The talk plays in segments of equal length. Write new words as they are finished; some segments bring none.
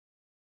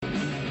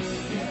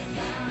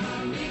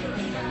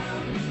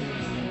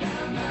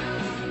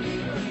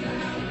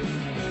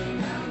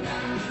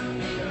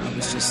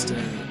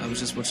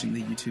just watching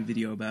the YouTube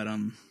video about it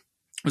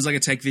was like a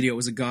tech video. It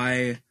was a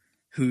guy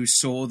who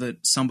saw that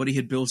somebody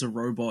had built a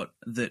robot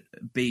that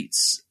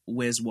beats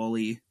Where's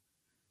Wally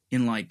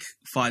in like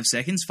 5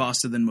 seconds,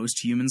 faster than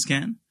most humans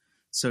can.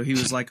 So he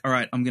was like, all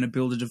right, I'm going to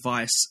build a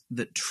device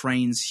that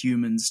trains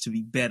humans to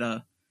be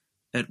better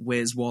at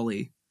Where's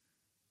Wally.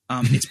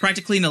 It's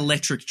practically an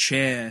electric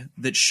chair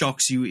that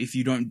shocks you if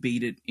you don't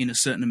beat it in a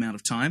certain amount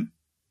of time.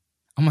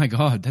 Oh my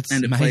God, that's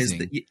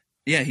amazing.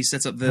 He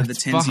sets up the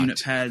tens unit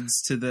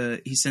pads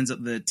he sends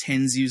up the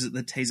tens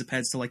the taser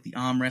pads to like the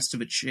armrest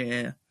of a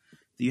chair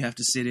that you have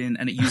to sit in,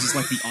 and it uses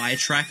like the eye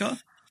tracker.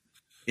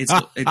 It's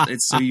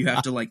so you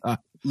have to like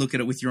look at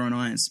it with your own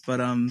eyes. But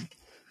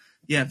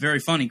yeah, very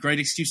funny. Great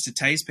excuse to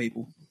tase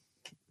people.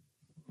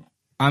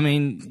 I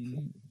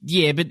mean,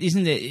 yeah, but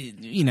isn't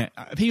there,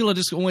 people are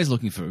just always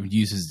looking for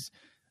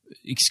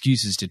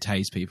excuses to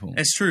tase people.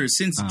 That's true.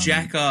 Since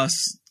Jackass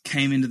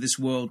came into this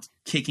world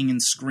kicking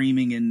and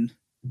screaming in,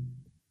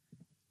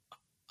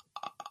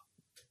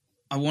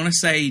 I want to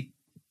say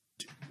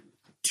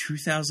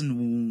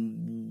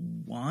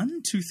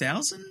 2001,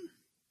 2000?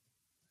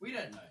 We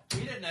don't know.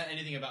 We don't know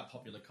anything about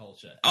popular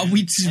culture. And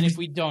if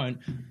we don't,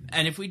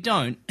 if we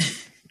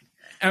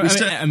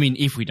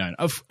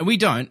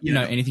don't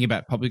know anything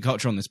about popular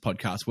culture on this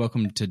podcast.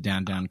 Welcome to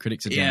Down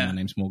Critics Again. Yeah. My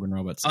name's Morgan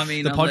Roberts. I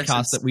mean, the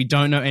podcast that we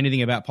don't know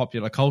anything about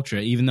popular culture,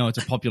 even though it's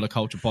a popular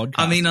culture podcast.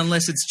 I mean,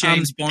 unless it's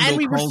James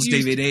Bond or Cole's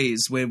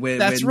DVDs, we're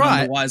none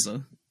the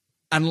wiser.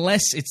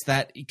 Unless it's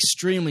that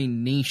extremely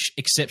niche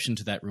exception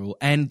to that rule.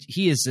 And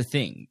here's the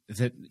thing,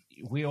 that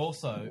we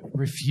also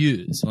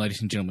refuse, ladies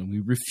and gentlemen,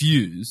 we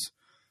refuse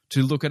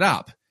to look it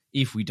up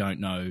if we don't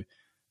know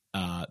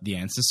the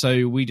answer.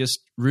 So we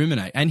just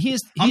ruminate. And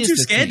here's I'm too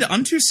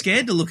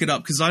scared to look it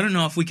up because I don't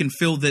know if we can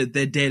fill their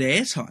dead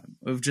air time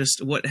of just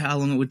how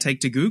long it would take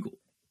to Google.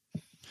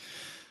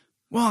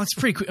 Well, it's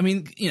pretty quick. I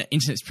mean,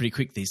 internet's pretty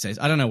quick these days.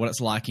 I don't know what it's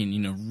like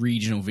in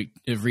regional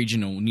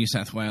New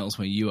South Wales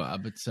where you are,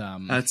 but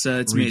it's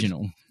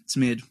regional.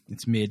 Mid.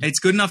 It's mid. It's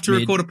good enough to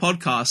record a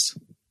podcast.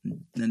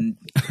 And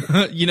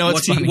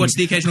watch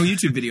the occasional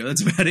YouTube video.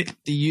 That's about it.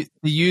 The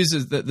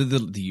users,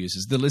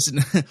 the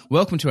listener.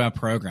 Welcome to our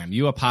program.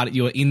 You are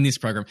in this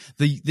program.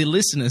 The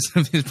listeners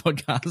of this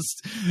podcast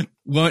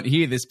won't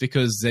hear this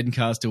because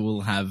Zencastr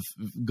will have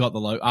got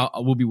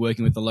we'll be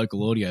working with the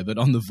local audio. But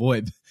on the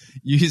VoIP,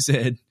 you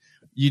said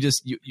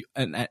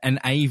an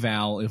A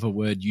vowel of a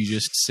word you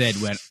just said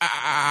went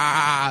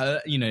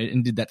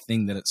and did that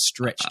thing that it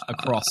stretched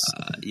across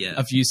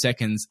a few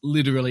seconds,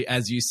 literally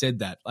as you said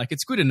that. Like,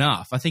 it's good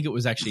enough. I think it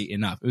was actually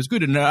enough. It was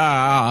good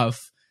enough.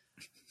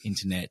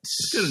 Internet.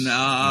 Good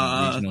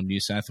enough. Regional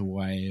New South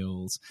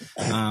Wales.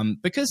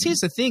 Because here's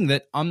the thing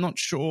that I'm not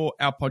sure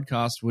our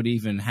podcast would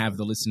even have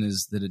the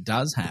listeners that it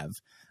does have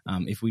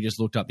if we just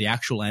looked up the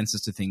actual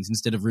answers to things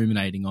instead of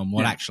ruminating on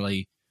what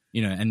actually...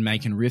 and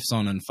making riffs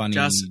on and funny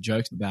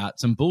jokes about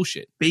some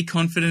bullshit. Be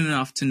confident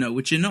enough to know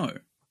what you know.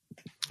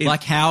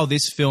 Like how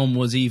this film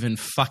was even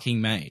fucking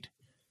made.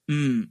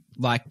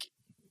 Like,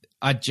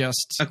 a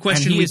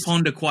question we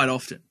ponder quite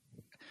often.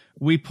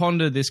 We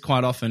ponder this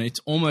quite often.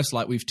 It's almost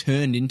like we've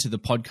turned into the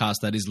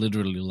podcast that is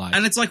literally like...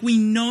 And it's like we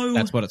know...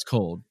 That's what it's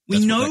called.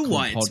 We know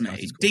why it's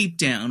made. Deep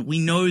down, we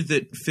know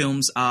that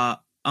films are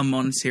a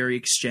monetary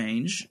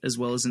exchange as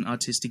well as an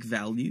artistic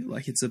value.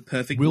 Like, it's a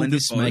perfect blend of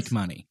both. Will this make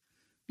money?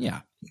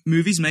 Yeah.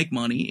 Movies make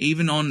money,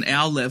 even on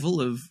our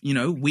level of,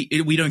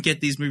 we don't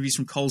get these movies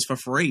from Coles for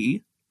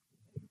free.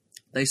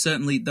 They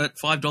certainly, that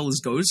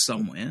 $5 goes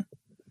somewhere.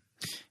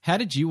 How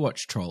did you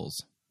watch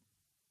Trolls?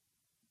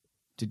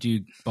 Did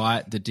you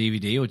buy the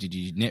DVD or did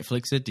you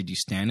Netflix it? Did you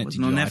scan it? Did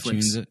you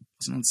iTunes it?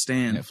 It's not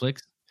Stan.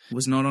 Netflix? It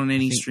was not on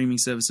any streaming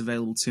service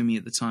available to me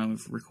at the time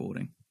of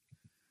recording.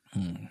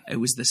 It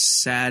was the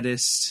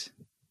saddest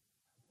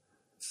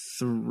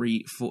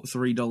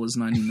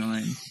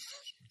 $3.99.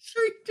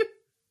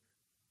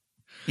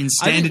 In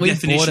standard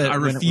definition, I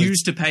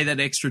refuse to pay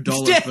that extra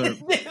dollar for...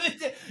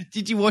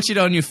 Did you watch it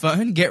on your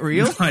phone? Get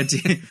real? No, I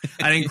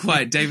didn't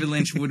quite. David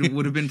Lynch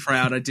would have been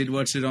proud. I did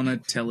watch it on a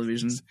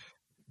television.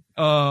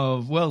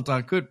 Oh, well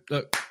done. Good.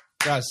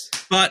 Guys.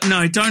 But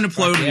no, don't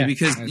applaud me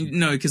because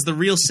the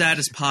real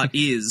saddest part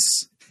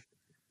is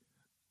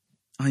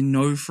I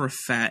know for a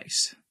fact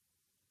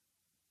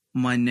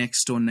my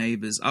next door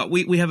neighbors.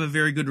 We have a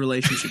very good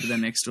relationship with our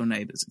next door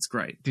neighbors. It's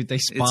great. Did they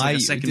spy?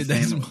 It's like a second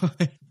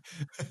family.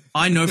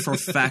 I know for a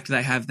fact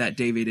they have that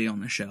DVD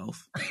on the shelf,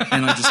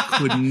 and I just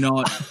could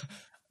not.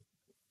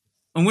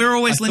 And we're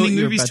always lending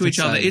movies to each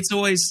other. It's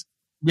always,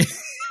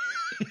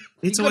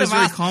 it's always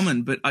very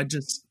common. But I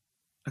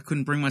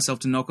couldn't bring myself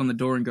to knock on the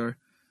door and go,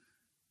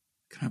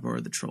 "Can I borrow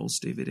the Trolls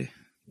DVD?"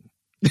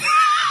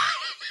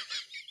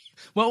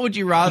 What would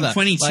you rather? I'm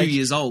 22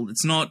 years old.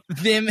 It's not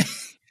them.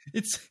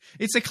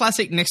 It's a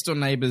classic next door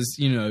neighbors,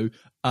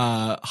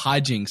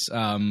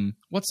 hijinks.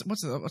 What's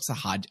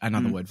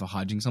another word for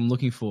hijinks? I'm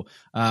looking for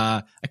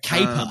a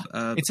caper.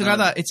 It's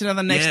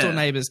another next door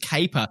neighbor's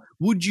caper.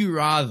 Would you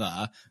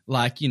rather,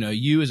 like,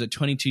 you as a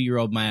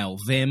 22-year-old male,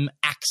 them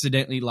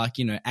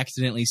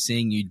accidentally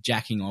seeing you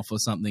jacking off or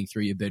something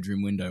through your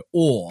bedroom window,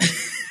 or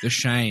the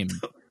shame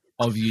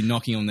of you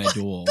knocking on their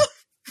door?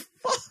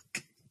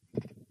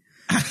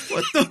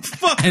 What the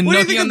fuck? And what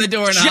knocking on the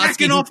door and jacking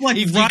asking off like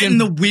if right you in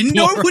the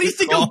window? What do you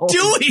think I'm Oh.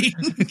 doing?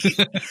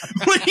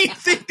 What do you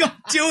think I'm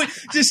doing?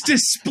 Just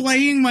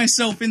displaying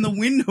myself in the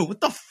window.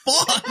 What the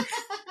fuck?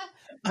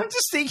 I'm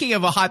just thinking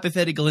of a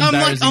hypothetical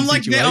embarrassing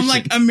situation. I'm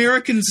like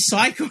American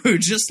Psycho,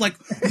 just like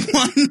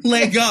one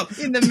leg up,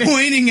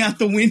 pointing out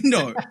the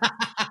window.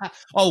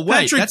 Oh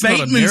wait, Patrick that's not a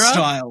Bateman mirror.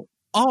 style.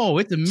 Oh,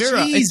 it's a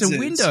mirror. Jesus. It's a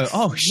window.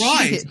 Oh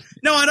Right. shit.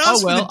 No, I'd ask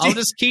Oh well, for the I'll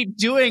just keep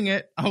doing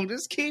it. I'll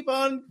just keep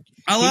on.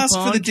 I'll keep ask for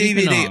on the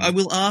keeping DVD. on. I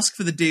will ask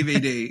for the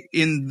DVD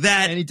in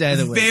that Any day of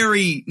the week.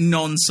 very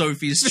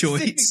non-Sophie's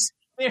choice.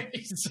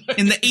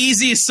 In the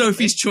easiest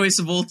Sophie's choice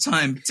of all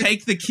time.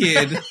 Take the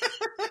kid.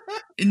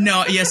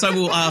 No, yes, I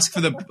will ask for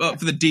the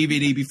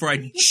DVD before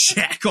I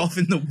jack off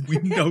in the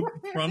window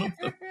in front of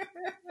them.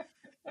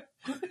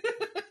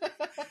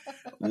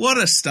 What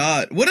a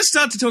start! What a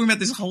start to talking about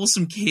this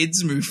wholesome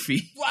kids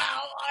movie.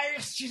 Wow,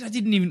 I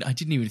didn't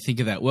even think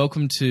of that.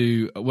 Welcome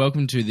to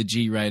the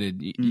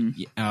G-rated.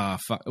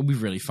 Fuck,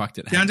 we've really fucked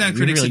it. Downtown we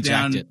Critics really are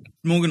down. jacked it.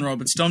 Morgan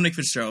Roberts, Dominic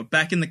Fitzgerald,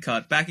 back in the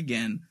cut, back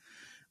again.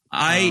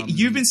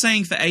 You've been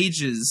saying for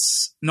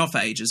ages, not for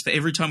ages, for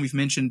every time we've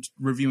mentioned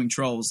reviewing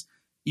Trolls,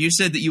 you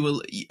said that you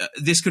will.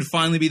 This could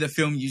finally be the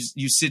film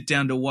you sit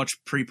down to watch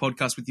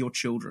pre-podcast with your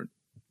children.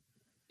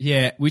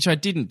 Yeah, which I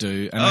didn't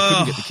do, and I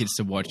couldn't get the kids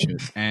to watch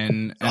it.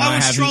 And I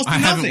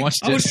haven't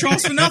watched it. I was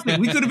Trolls for nothing.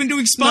 We could have been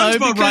doing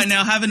SpongeBob right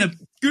now, having a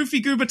goofy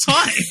goober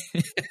time.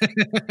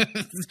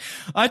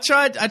 I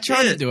tried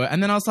to do it,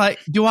 and then I was like,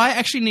 do I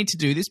actually need to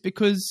do this?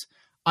 Because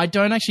I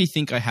don't actually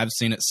think I have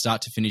seen it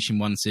start to finish in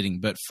one sitting,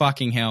 but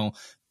fucking hell,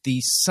 the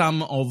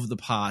sum of the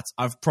parts,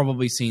 I've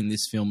probably seen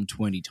this film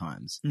 20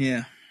 times.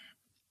 Yeah.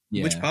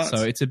 Which parts?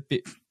 So it's a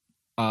bit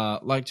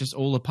like just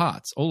all the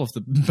parts, all of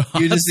the parts.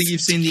 You just think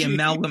you've seen the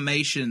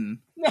amalgamation.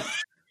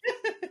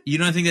 You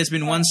don't think there's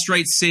been one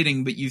straight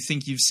sitting, but you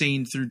think you've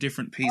seen through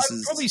different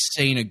pieces. I've probably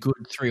seen a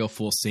good 3 or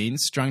 4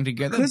 scenes strung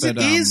together. Because but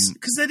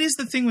that is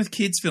the thing with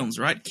kids' films,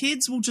 right?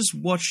 Kids will just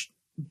watch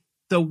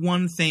the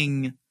one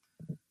thing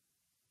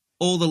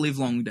all the live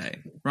long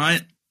day,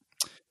 right?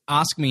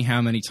 Ask me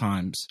how many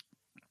times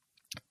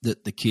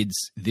that the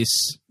kids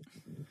this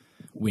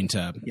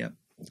winter, Yep.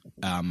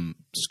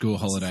 school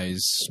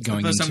holidays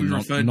going First time we into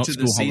referred not to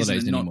school the season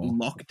holidays and anymore.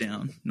 not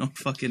lockdown, not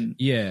fucking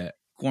Yeah.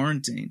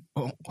 quarantine.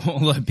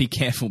 Although be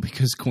careful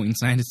because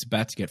Queensland is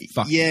about to get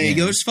fucked. Yeah, again.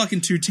 those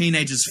fucking two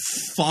teenagers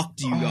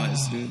fucked you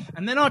guys, dude.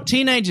 And they're not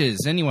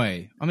teenagers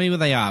anyway. I mean, well,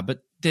 they are,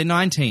 but they're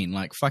 19.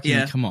 Like, fucking,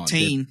 Yeah, come on.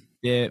 teen.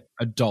 They're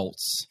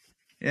adults.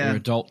 Yeah. They're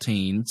adult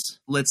teens.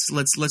 Let's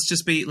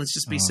just be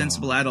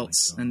sensible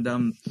adults and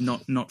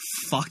not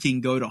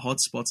fucking go to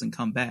hotspots and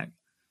come back.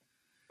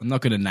 I'm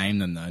not going to name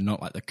them though.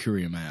 Not like the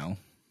Courier Mail.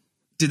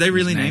 Did they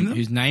really name them?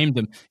 Who's named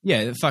them?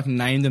 Yeah, they fucking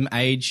named them,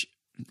 age,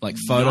 like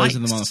photos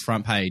of them on the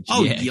front page.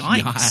 Oh, yeah,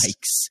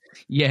 yikes.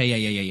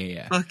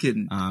 Yeah.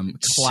 Fucking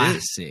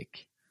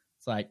classic.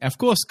 It's like, of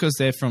course, because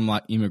they're from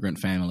like immigrant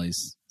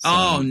families. So,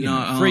 oh you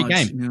no! know, free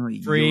game, no,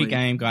 free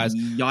game, guys.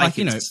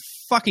 Yikes. Like,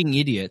 fucking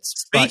idiots.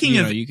 Speaking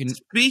but, of you can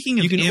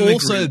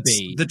immigrants, also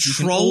be the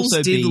Trolls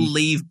did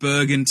leave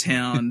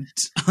Bergentown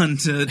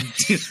under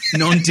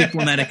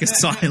non-diplomatic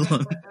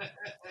asylum.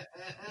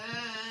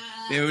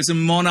 There was a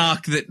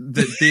monarch that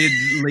did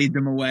lead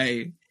them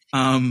away.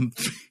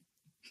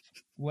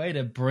 Way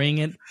to bring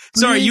it.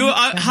 Sorry,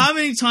 how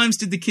many times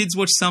did the kids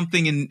watch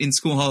something in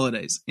school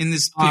holidays in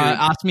this period?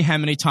 Ask me how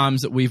many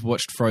times that we've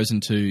watched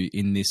Frozen 2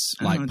 in this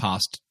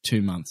past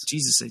 2 months.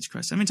 Jesus H.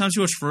 Christ. How many times did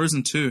you watch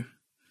Frozen 2?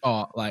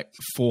 Oh, like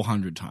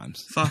 400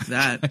 times. Fuck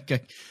that.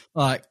 Okay.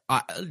 Like,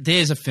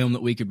 there's a film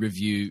that we could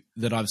review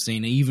that I've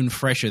seen even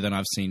fresher than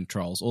I've seen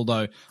Trolls.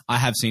 Although I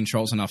have seen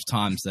Trolls enough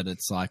times that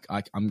it's like,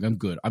 I'm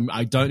good.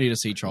 I don't need to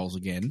see Trolls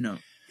again. No.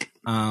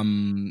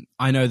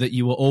 I know that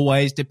you were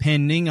always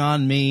depending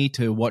on me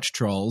to watch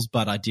Trolls,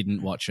 but I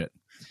didn't watch it.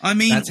 I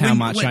mean, that's how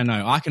much I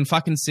know. I can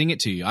fucking sing it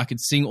to you. I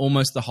could sing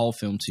almost the whole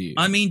film to you.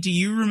 I mean, do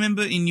you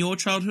remember in your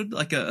childhood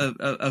like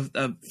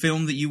a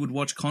film that you would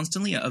watch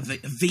constantly, a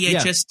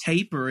VHS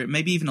tape, or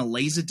maybe even a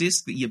laser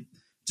disc that you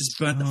just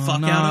burnt the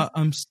fuck out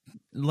of?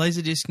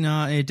 Laserdisc,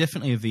 no,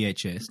 definitely a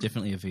VHS.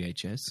 Definitely a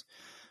VHS.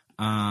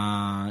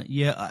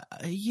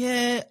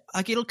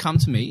 Like it'll come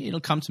to me. It'll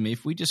come to me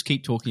if we just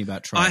keep talking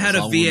about Trolls. I had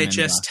a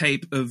VHS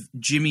tape of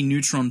Jimmy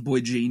Neutron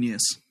Boy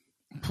Genius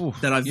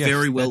that I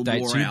very well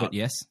wore out. But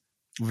yes.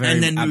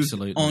 And then moved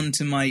on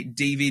to my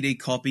DVD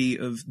copy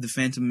of The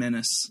Phantom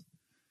Menace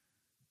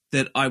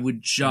that I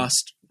would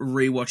just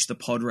rewatch the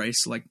pod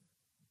race like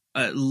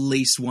at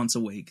least once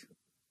a week.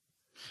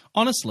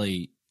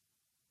 Honestly,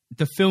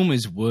 that film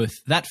is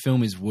worth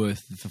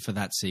for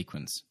that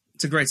sequence.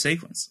 It's a great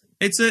sequence.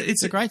 It's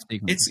a great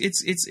sequence.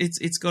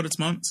 It's got its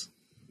moments.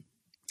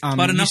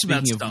 But enough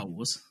about speaking of Star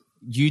Wars.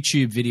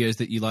 YouTube videos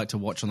that you like to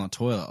watch on the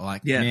toilet.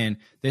 Like, Yeah. man,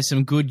 there's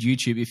some good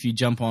YouTube if you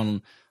jump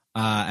on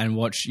and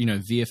watch,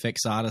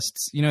 VFX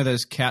artists. You know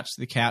those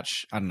the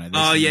couch. I don't know.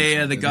 Oh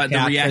yeah, the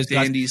React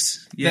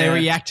Andes. Yeah, They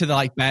react to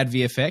the bad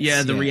VFX.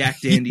 Yeah, the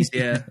React Andes.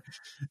 Yeah,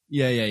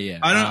 yeah.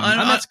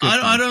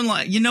 I don't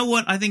like. You know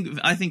what? I think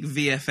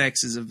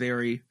VFX is a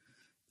very.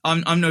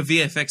 I'm no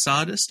VFX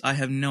artist. I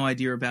have no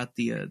idea about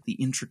the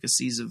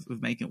intricacies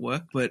of making it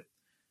work. But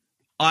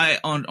I,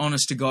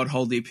 honest to God,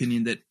 hold the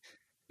opinion that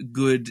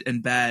good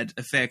and bad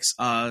effects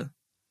are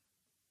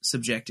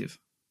subjective.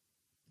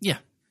 Yeah.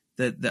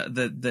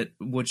 That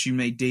what you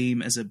may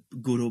deem as a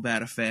good or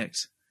bad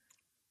effect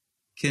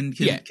can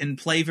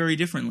play very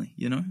differently,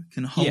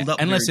 can hold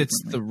up unless very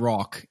it's The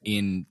Rock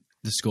in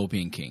The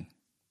Scorpion King.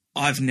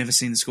 I've never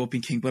seen The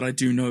Scorpion King, but I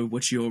do know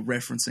what you're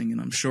referencing,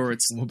 and I'm sure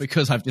it's... Well,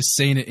 because I've just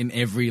seen it in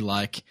every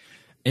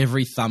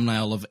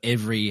thumbnail of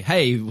every,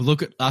 hey,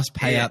 look at us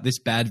pay out this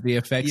bad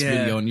VFX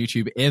video on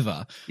YouTube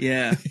ever.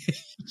 Yeah.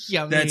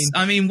 Yeah,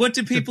 what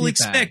do people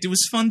expect? It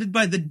was funded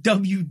by the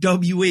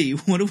WWE.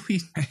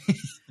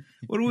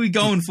 What are we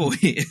going for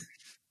here?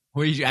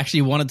 We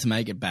actually wanted to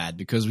make it bad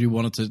because we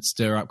wanted to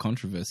stir up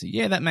controversy.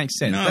 Yeah, that makes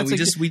sense. No,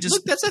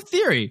 look, that's a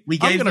theory.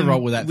 I'm going to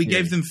roll with that. We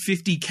gave them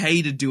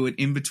 $50K to do it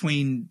in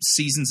between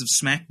seasons of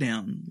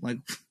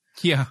SmackDown.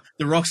 Yeah,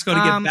 The Rock's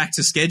got to get back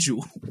to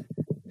schedule.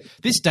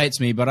 This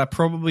dates me, but I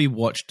probably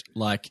watched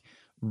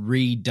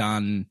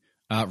redone.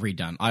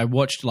 I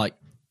watched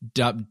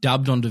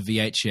dubbed onto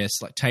VHS,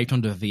 taped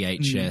onto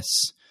VHS.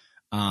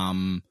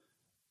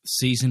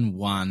 Season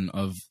 1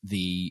 of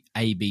the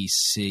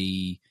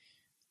ABC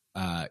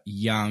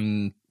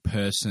young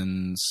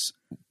persons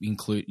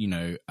include,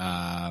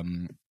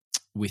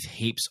 with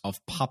heaps of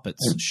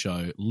puppets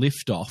show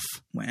Liftoff.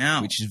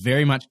 Wow. Which is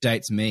very much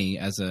dates me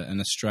as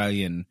an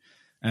Australian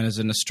and as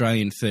an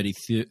Australian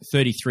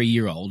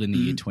 33-year-old in the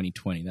year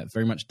 2020. That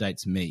very much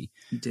dates me.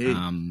 Indeed.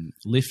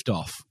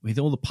 Liftoff with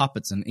all the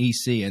puppets and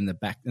EC and the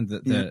back and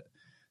the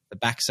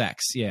back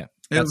sacks. Yeah.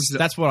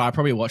 That's what I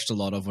probably watched a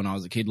lot of when I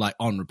was a kid,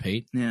 on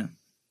repeat. Yeah.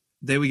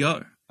 There we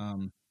go.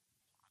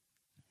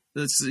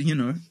 That's,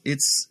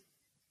 it's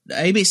the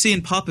ABC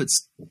and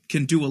puppets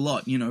can do a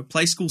lot.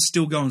 Play School's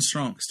still going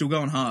strong, still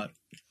going hard.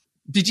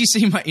 Did you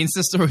see my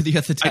Insta story the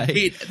other day? I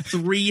did.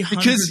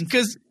 300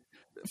 because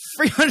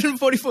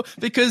 344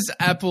 because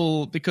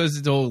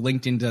it's all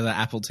linked into the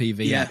Apple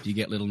TV app. You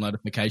get little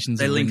notifications.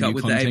 They link up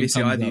with the ABC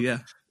iView. Yeah.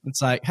 It's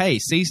like, hey,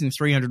 season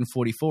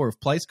 344 of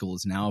Play School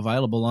is now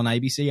available on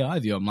ABC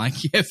iView. I'm like,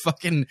 yeah,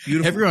 fucking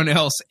beautiful. Everyone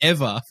else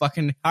ever,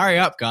 fucking hurry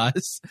up,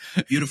 guys.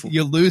 Beautiful.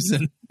 You're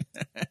losing.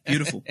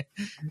 Beautiful.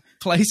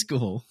 Play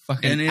School,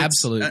 fucking and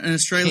absolute an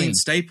Australian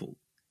staple.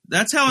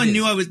 That's how I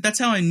knew That's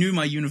how I knew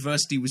my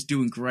university was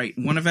doing great.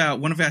 One of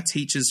our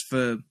teachers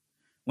for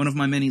one of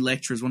my many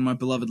lecturers, one of my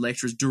beloved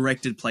lecturers,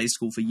 directed Play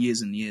School for years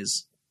and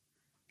years.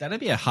 That'd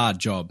be a hard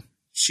job.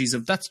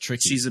 That's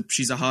tricky.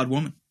 She's a hard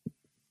woman.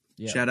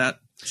 Yeah. Shout out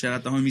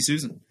the homie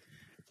Susan.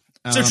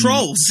 So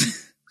trolls.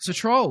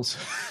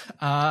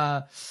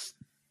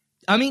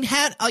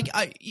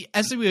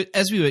 As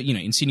we were,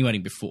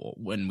 insinuating before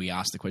when we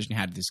asked the question,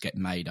 how did this get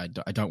made? I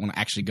don't want to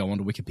actually go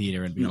onto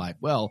Wikipedia and be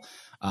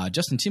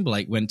Justin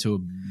Timberlake went to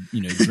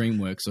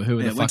DreamWorks or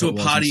whoever the fuck it was. Went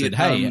to a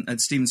party at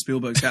Steven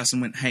Spielberg's house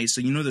and went, hey,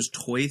 so those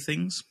toy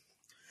things?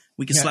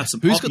 We can slap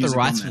some. Who's pop got the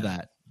rights for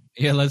that?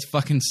 Yeah, let's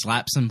fucking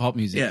slap some pop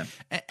music. Yeah.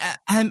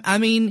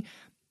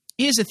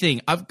 Here's the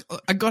thing.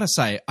 I got to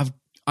say,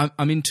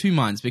 I'm in two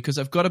minds because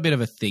I've got a bit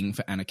of a thing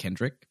for Anna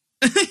Kendrick.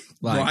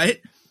 Right.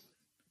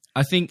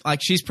 I think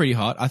she's pretty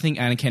hot. I think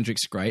Anna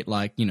Kendrick's great.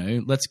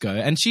 Let's go.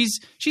 And she's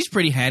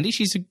pretty handy.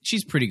 She's a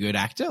pretty good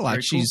actor.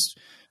 She's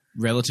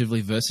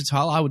relatively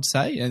versatile, I would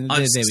say. And there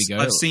we go.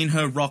 I've seen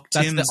her rock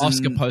Tims. That's the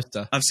Oscar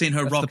poster. I've seen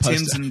her rock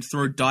Tims and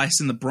throw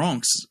dice in the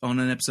Bronx on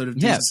an episode of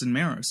Jesus and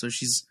Mero. So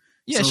she's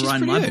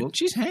pretty my good. book.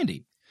 She's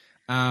handy.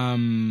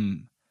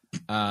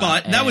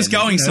 But that was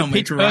going somewhere,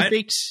 Pitch right?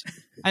 Perfect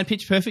and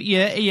Pitch Perfect,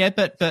 yeah.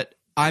 But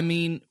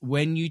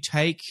when you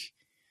take,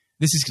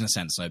 this is going to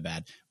sound so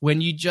bad,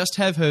 when you just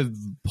have her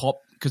pop,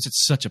 because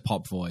it's such a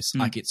pop voice,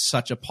 it's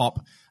such a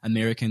pop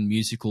American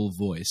musical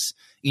voice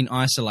in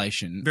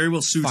isolation, very well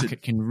suited. Fuck,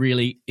 it can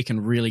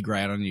really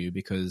grate on you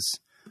because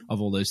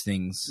of all those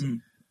things.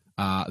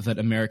 That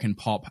American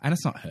pop, and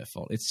it's not her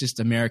fault, it's just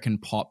American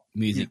pop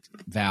music,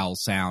 vowel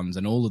sounds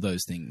and all of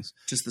those things.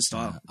 Just the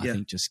style. I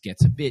think just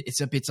gets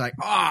it's a bit like,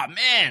 oh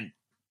man,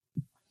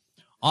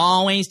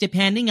 always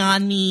depending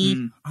on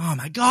me. Oh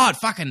my God,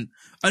 fucking,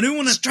 I don't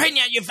want to straighten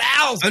out your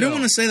vowels. I don't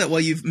want to say that while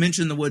you've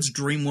mentioned the words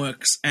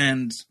DreamWorks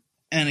and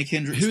Anna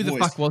Kendrick's Who the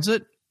fuck was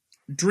it?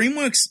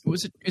 DreamWorks.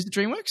 Is it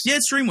DreamWorks? Yeah,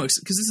 it's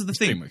DreamWorks, because this is the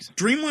thing.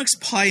 DreamWorks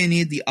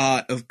pioneered the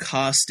art of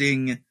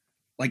casting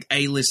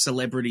A-list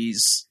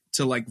celebrities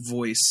to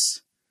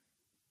voice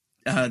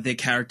their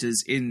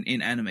characters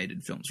in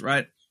animated films,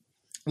 right?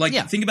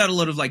 Think about a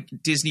lot of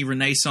Disney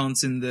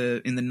Renaissance in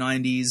the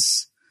 90s.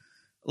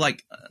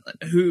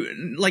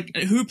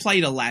 Who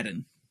played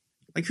Aladdin?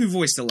 Like, who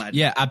voiced Aladdin?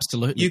 Yeah,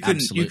 absolutely. You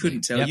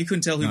couldn't tell. Yep. You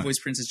couldn't tell who No.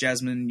 voiced Princess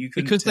Jasmine. You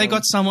couldn't Because they tell.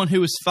 got someone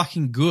who was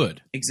fucking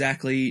good.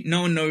 Exactly.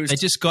 No one knows. They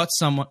just got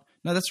someone.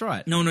 No, that's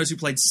right. No one knows who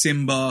played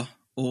Simba,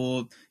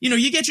 or you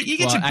get your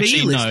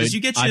actually, B-listers. no, You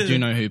get your. I do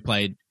know who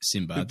played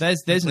Simba.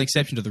 There's an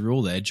exception to the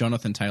rule there.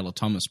 Jonathan Taylor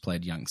Thomas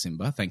played young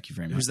Simba. Thank you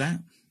very much. Who's that?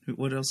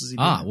 What else is he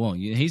doing? Well,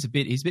 yeah, he's a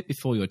bit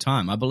before your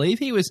time. I believe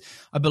he was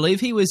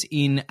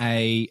in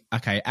a.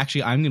 Okay,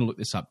 actually, I'm going to look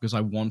this up because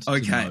I want to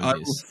know I will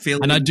this. fill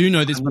And in, I do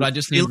know this, but I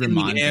just need to fill in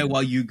remind the air you.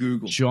 while you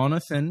Google.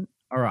 Jonathan.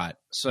 All right,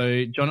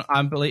 so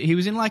I believe he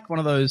was in like one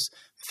of those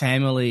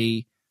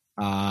family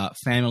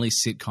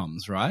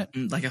sitcoms, right?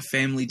 Like a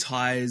Family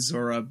Ties,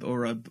 or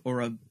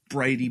a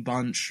Brady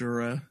Bunch,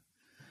 or a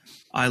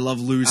I Love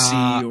Lucy,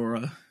 or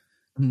a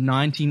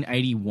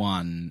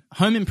 1981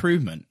 Home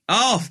Improvement.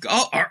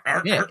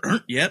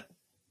 Yep.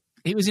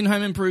 He was in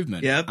Home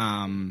Improvement. Yep.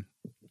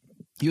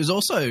 He was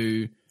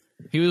also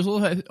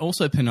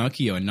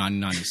Pinocchio in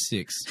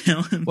 1996.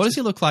 What does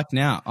he look like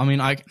now? I mean,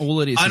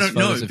 all it is. I is don't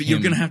know, photos of but you're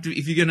him. gonna have to,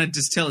 if you're gonna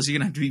just tell us, you're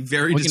gonna have to be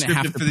very We're gonna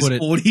descriptive have to for this put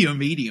it- audio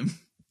medium.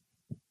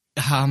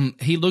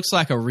 He looks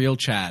like a real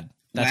Chad.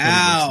 That's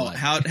Wow, what he looks like.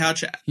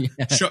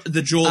 how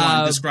the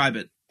jawline, describe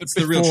it. It's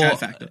the real before- Chad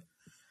factor.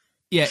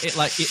 Yeah,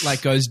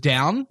 it goes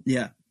down,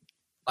 Yeah,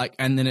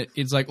 and then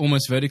it's like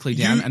almost vertically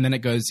down, and then it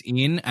goes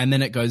in, and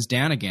then it goes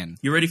down again.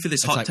 you ready for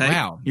this hot like, take?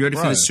 wow, You ready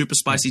for bro. this super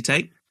spicy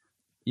take?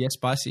 Yeah,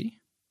 spicy.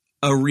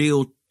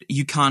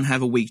 You can't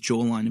have a weak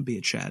jawline and be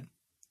a Chad.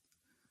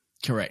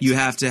 Correct. You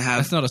have to have.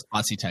 That's not a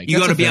spicy take. You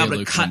That's got to a be very able to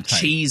lukewarm cut take.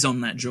 cheese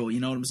on that jaw. You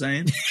know what I'm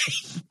saying?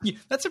 Yeah,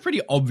 that's a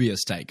pretty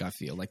obvious take. I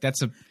feel like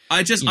that's a.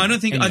 I don't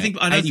think anyway,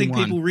 I don't think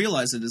 81. people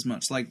realize it as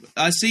much. Like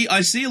I see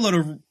a lot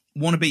of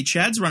wannabe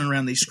Chads running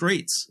around these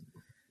streets,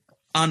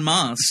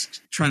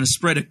 unmasked, trying to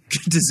spread a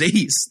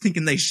disease,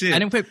 thinking they shit,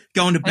 And if we're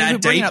going to And if bad we're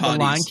bringing day up the Lion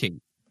parties.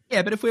 King,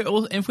 yeah, but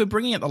if we're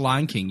bringing up the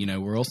Lion King,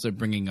 we're also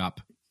bringing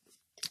up,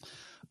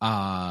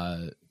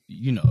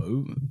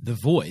 the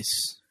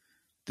voice,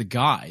 the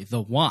guy,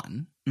 the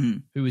one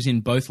who was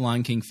in both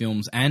Lion King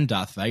films and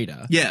Darth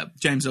Vader. Yeah,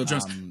 James Earl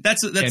Jones.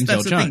 That's James the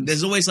Earl thing. Jones.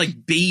 There's always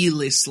like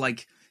B-list,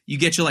 like you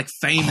get your like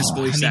famous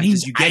voice I mean,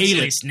 actors. he's You get your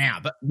A-list now,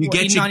 but you what,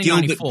 get in your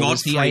Gilbert 1994,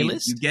 was he Gottfried.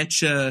 A-list? You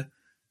get your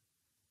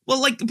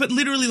but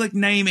literally like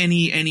name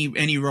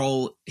any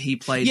role he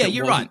played. Yeah, that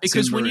you're wasn't right.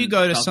 Because Simba when you and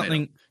go to Darth Vader.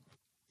 something,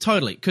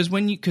 totally.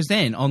 Because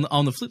then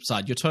on the flip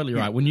side, you're totally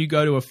right. When you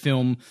go to a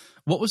film,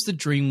 what was the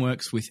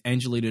DreamWorks with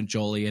Angelina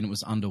Jolie and it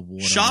was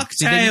underwater? Shark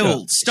See, there you Tale,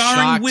 go. starring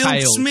Shark Will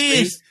Tale.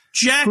 Smith, See?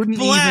 Jack Couldn't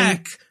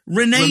Black,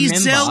 Renee remember.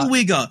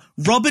 Zellweger,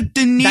 Robert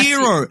De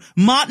Niro,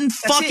 Martin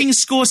fucking it.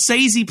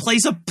 Scorsese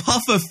plays a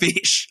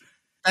pufferfish.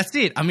 That's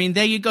it. I mean,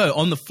 there you go.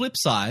 On the flip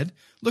side,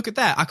 look at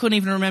that. I couldn't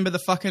even remember the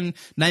fucking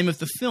name of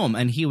the film,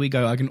 and here we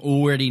go. I can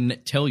already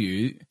tell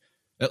you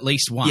at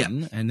least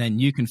one, and then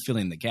you can fill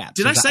in the gaps.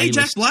 Did So I the say A-list-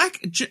 Jack Black?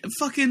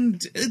 Fucking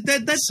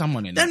that's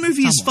Someone in that it.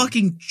 movie is Someone.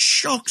 fucking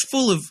chock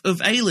full of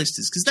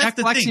A-listers because that's Jack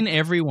the Black's thing. in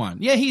everyone.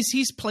 Yeah,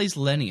 he's plays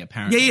Lenny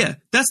apparently. Yeah,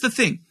 that's the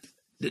thing.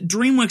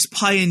 DreamWorks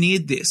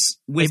pioneered this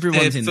with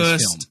Everyone's their in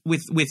this first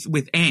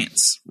with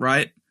Ants,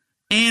 right?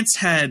 Ants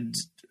had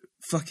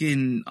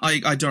fucking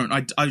I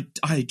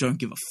don't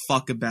give a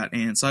fuck about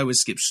Ants. I would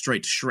skip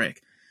straight to Shrek.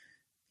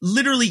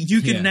 Literally, you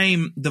can Yeah.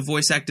 name the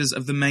voice actors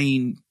of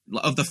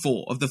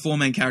the four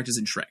main characters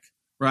in Shrek,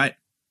 right?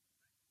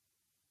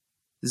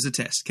 This is a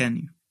test. Can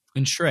you?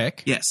 In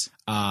Shrek. Yes.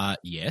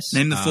 Yes.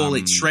 Name the four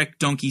leads: Shrek,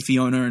 Donkey,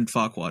 Fiona, and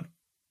Farquaad.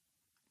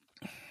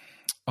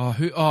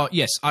 Oh,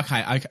 yes.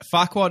 Okay.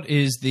 Farquaad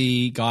is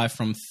the guy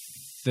from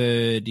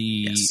Third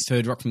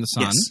Rock from the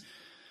Sun. Yes.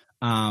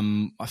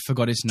 I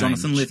forgot his name.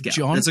 Jonathan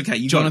Lithgow. That's okay.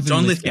 You Jonathan got it.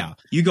 John Lithgow.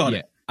 Lithgow. You got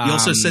it. He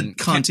also said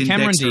cunt in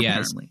Cameron Dexter, Diaz.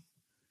 apparently.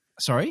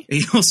 Sorry?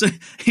 He also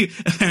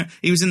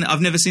he was in.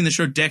 I've never seen the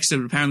show Dexter,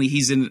 but apparently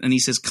he's in it, and he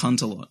says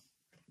cunt a lot,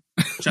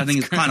 which I think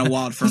is kind of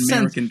wild for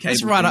American cable.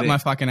 That's right up TV. my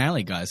fucking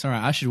alley, guys. All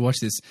right, I should watch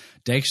this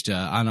Dexter,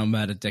 and I'm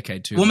about a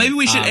decade too. Well, maybe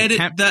we should edit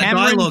that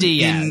Cameron dialogue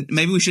Diaz. in.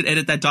 Maybe we should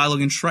edit that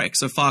dialogue in Shrek,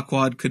 so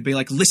Farquaad could be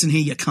like, "Listen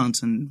here, you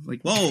cunt," and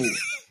like, "Whoa,"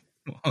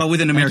 but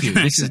with an American you.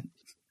 accent.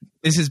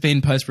 This has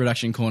been Post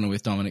Production Corner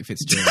with Dominic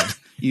Fitzgerald.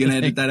 You gonna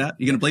edit that out?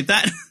 You gonna bleep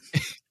that?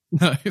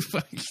 No, I'm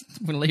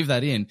going to leave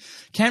that in.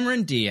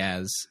 Cameron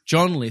Diaz,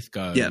 John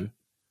Lithgow. Yep.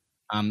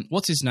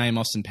 What's his name?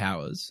 Austin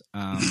Powers.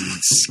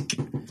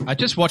 I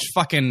just watched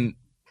fucking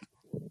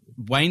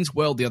Wayne's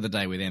World the other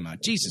day with Emma.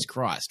 Jesus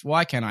Christ.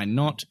 Why can I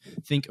not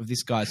think of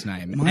this guy's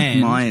name? Mike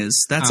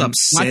Myers. That's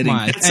upsetting. Mike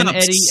Myers. That's and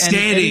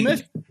upsetting.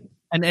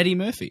 Eddie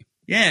Murphy.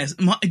 Yes,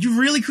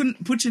 you really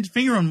couldn't put your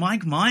finger on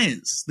Mike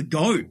Myers, the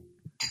GOAT.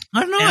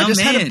 I don't know. Our I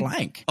just had man. a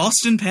blank.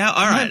 Austin Powers.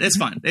 All right, that's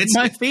fine.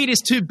 My feed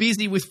is too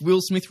busy with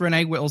Will Smith,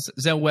 Renee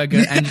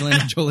Zellweger,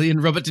 Angelina Jolie,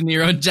 and Robert De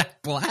Niro and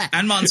Jack Black.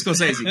 And Martin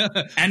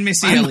Scorsese. And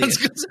Missy Elliott.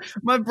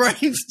 My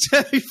brain's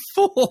too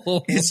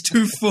full. It's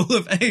too full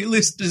of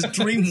A-listers,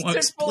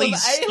 DreamWorks. full of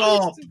Please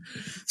stop.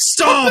 A-listers.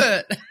 Stop!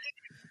 it.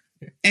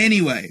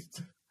 Anyway,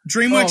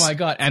 DreamWorks... Oh my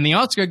god! And the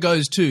Oscar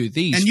goes to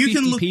these And you 50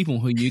 can look- people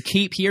who you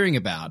keep hearing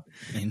about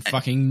in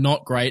fucking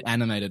not great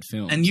animated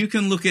films. And you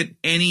can look at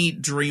any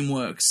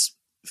DreamWorks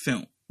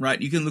film,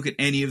 right? You can look at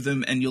any of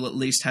them and you'll at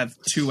least have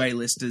two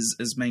A-listers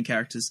as main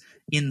characters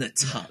in The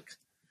Tug.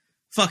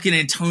 Fucking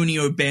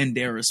Antonio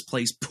Banderas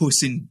plays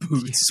Puss in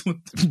Boots.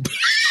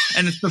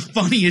 And it's the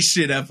funniest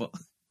shit ever.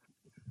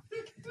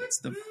 It's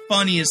the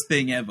funniest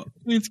thing ever.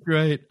 It's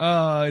great.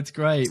 Oh, it's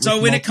great. So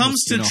With when it multiple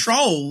comes to spin-off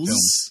trolls,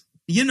 films.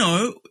 you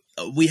know,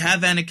 we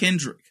have Anna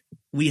Kendrick.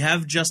 We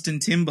have Justin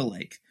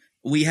Timberlake.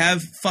 We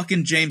have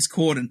fucking James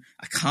Corden.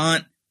 I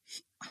can't...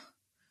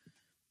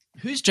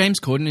 Who's James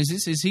Corden?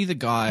 Is he the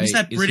guy? He's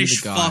that is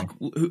British he the guy? fuck.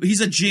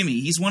 He's a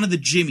Jimmy. He's one of the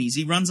Jimmys.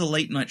 He runs a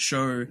late-night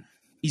show.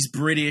 He's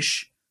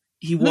British.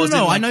 He was...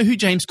 No, I know who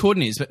James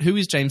Corden is, but who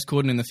is James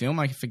Corden in the film?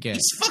 I forget.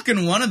 He's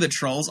fucking one of the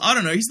trolls. I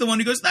don't know. He's the one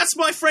who goes, "That's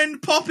my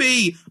friend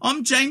Poppy.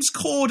 I'm James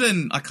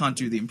Corden." I can't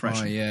do the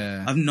impression. Oh,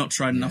 yeah. I've not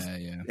tried enough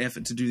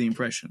effort to do the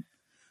impression.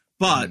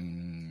 But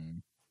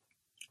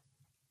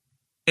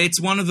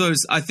it's one of those...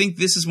 I think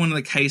this is one of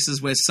the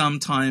cases where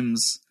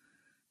sometimes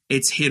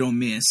it's hit or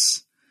miss.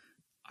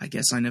 I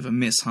guess I never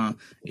miss, huh?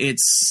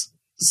 It's...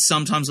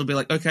 Sometimes I'll be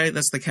like, okay,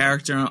 that's the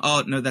character. And,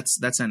 oh, no,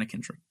 that's Anna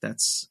Kendrick.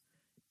 That's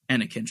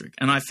Anna Kendrick.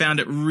 And I found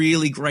it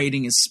really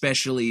grating,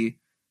 especially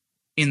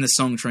in the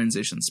song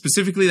transition.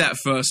 Specifically that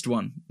first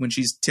one, when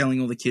she's telling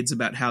all the kids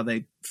about how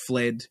they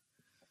fled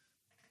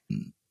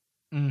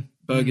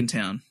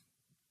Bergentown.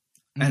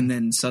 And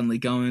then suddenly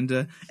go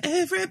into,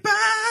 "Everybody,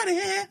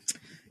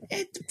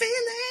 it's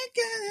feeling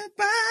good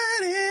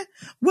about it.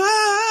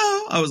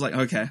 Whoa." I was like,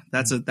 okay,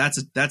 that's a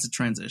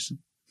transition.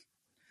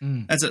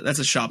 That's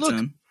a sharp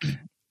turn.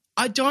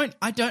 I don't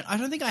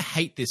think I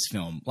hate this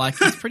film. Like,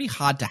 it's pretty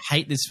hard to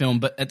hate this film,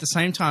 but at the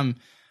same time,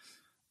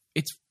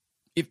 it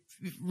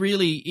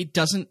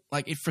doesn't,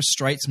 like, it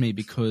frustrates me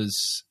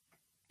because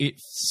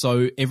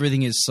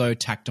everything is so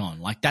tacked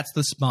on. Like, that's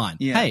the spine.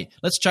 Yeah. Hey,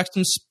 let's chuck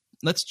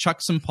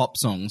some pop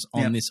songs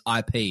on this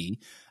IP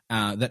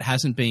that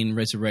hasn't been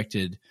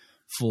resurrected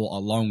for a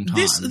long time.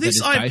 This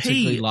IP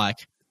basically like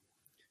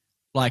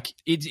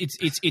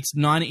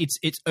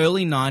it's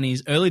early 90s,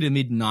 early to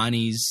mid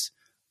 90s.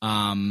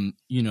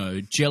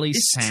 Jelly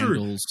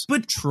Sandals,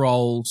 but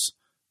Trolls,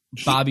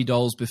 Barbie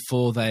dolls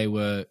before they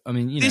were. I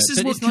mean, this is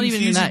but what it's not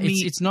even that.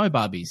 me. It's no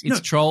Barbies.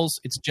 It's Trolls.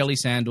 It's Jelly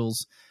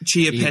Sandals.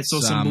 Chia Pets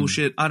or some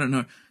bullshit. I don't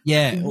know.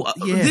 Yeah,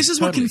 this is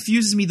what totally.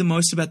 confuses me the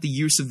most about the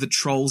use of the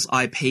Trolls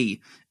IP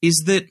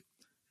is that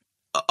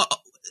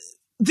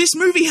this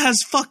movie has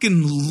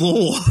fucking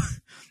lore.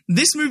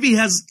 This movie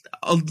has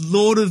a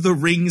Lord of the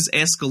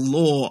Rings-esque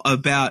lore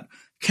about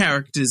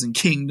characters and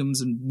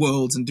kingdoms and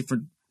worlds and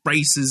different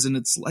races, and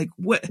it's like,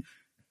 what?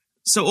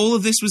 So all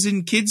of this was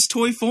in kids'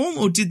 toy form,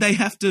 or did they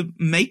have to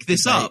make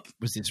this up?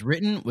 Was this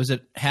written? Was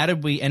it? How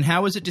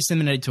was it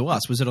disseminated to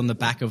us? Was it on the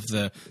back of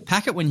the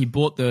packet when you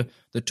bought the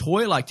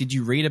toy? Like, did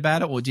you read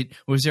about it, or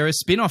was there a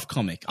spin-off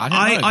comic? I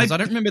don't know, because I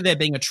don't remember there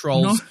being a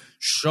Trolls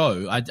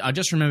show. I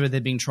just remember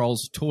there being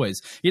Trolls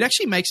toys. It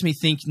actually makes me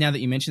think, now that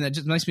you mention that, it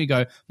just makes me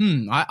go,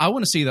 I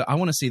want to see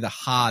the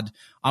hard.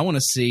 I want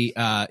to see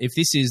if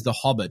this is The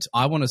Hobbit.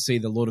 I want to see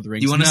the Lord of the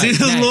Rings. You want to see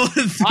the Lord of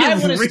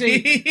the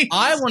Rings?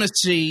 I want to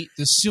see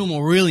the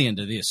Silmarillion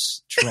to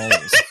this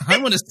Trolls. I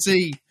want to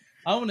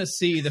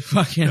see the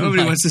fucking.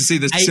 Nobody wants to see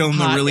the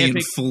Silmarillion.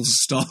 Epic. Full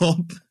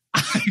stop.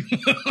 I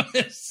want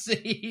to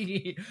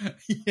see.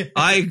 Yeah.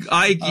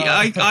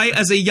 I,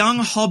 as a young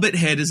Hobbit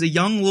head, as a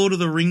young Lord of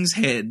the Rings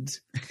head,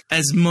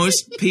 as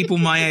most people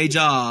my age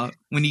are,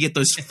 when you get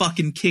those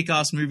fucking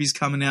kick-ass movies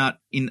coming out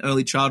in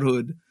early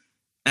childhood,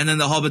 and then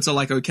the Hobbits are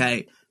like,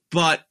 okay,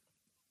 but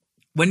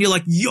when you're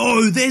like,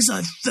 yo, there's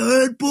a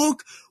third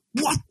book?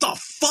 What the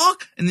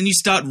fuck? And then you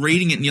start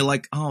reading it and you're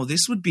like, oh,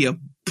 this would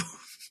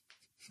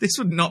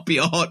not be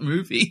a hot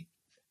movie.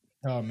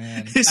 Oh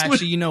man.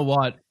 Actually, you know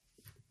what?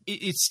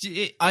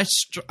 I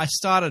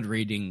started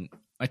reading.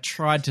 I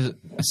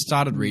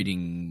started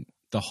reading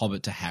The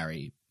Hobbit to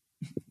Harry.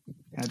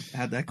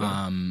 How'd that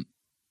go?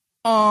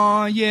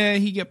 Oh yeah,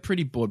 he got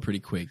pretty bored pretty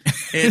quick.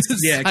 Kids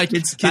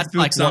that's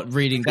like what what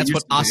reading. That's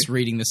what us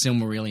reading the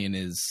Silmarillion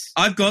is.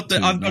 I've got a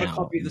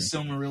copy of the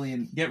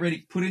Silmarillion. Get ready.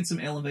 Put in some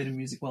elevator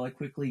music while I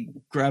quickly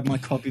grab my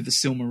copy of the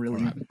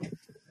Silmarillion.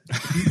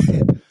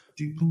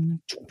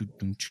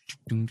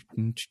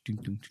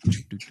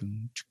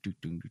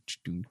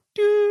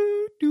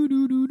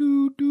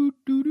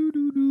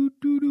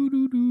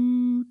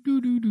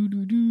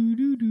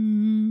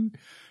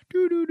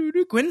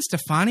 Gwen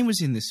Stefani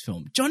was in this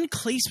film. John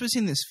Cleese was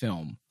in this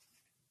film.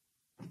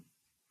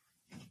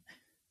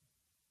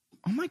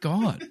 Oh my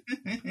god.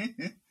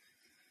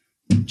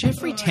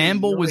 Jeffrey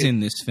Tambor was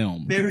in this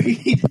film.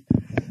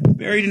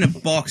 Buried in a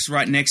box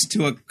right next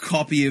to a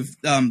copy of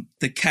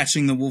The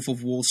Catching the Wolf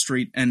of Wall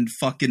Street and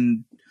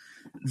fucking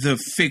the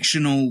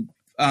fictional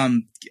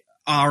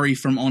Ari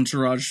from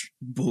Entourage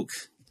book.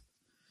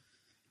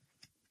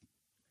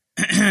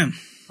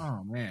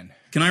 Oh man.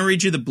 Can I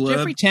read you the blurb?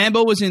 Jeffrey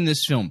Tambor was in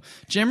this film.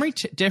 Jeffrey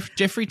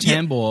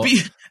Tambor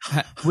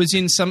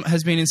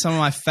has been in some of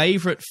my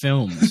favorite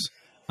films.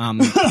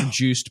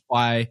 Produced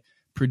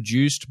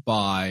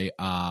by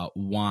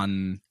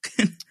one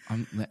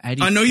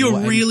I know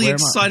you're really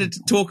excited to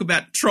talk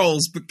about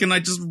trolls, but can I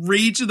just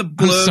read you the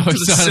blurb to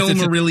the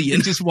Silmarillion?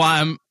 Which is why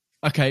I'm...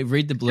 Okay,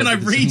 read the blurb. Can I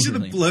read you the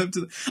blurb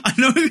to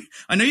the...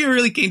 I know you're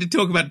really keen to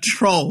talk about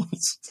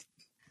trolls.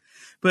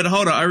 But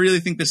hold on, I really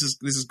think this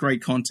is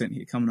great content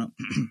here coming up.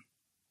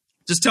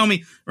 Just tell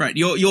me, right,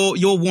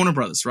 you're Warner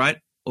Brothers, right?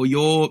 Or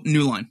you're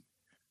New Line.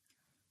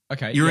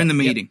 Okay. You're in the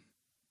meeting. Yep.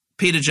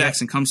 Peter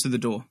Jackson comes through the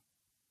door.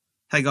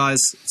 Hey guys,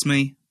 it's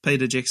me,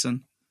 Peter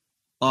Jackson.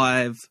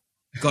 I've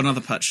got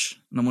another pitch,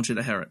 and I want you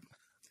to hear it.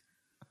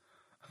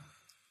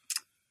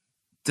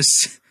 The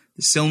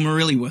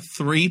Silmarilli were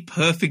 3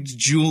 perfect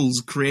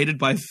jewels created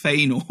by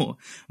Fëanor,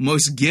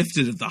 most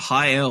gifted of the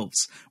High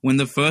Elves. When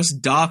the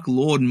first Dark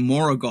Lord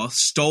Morgoth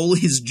stole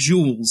his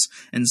jewels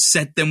and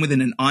set them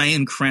within an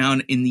iron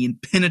crown in the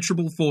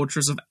impenetrable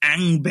fortress of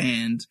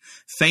Angband,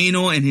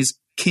 Fëanor and his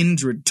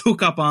kindred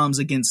took up arms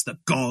against the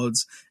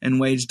gods and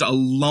waged a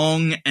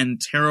long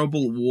and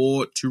terrible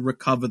war to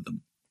recover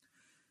them.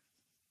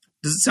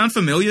 Does it sound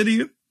familiar to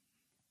you?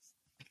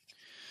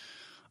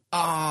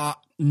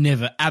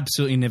 Never,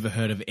 absolutely never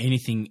heard of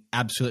anything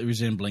absolutely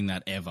resembling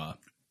that ever.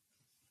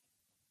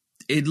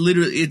 It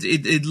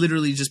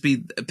literally just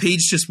be,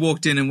 Peach just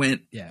walked in and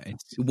went,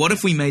 what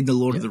if we made the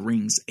Lord of the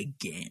Rings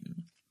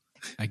again?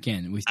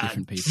 Again, with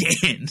different people.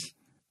 Again.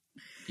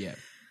 Yeah.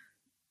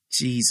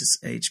 Jesus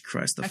H.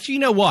 Christ. Actually, you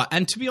know what?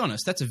 And to be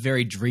honest, that's a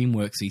very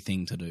DreamWorksy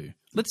thing to do.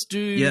 Let's do...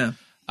 Yeah.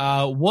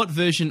 What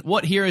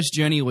hero's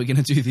journey are we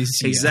going to do this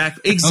year?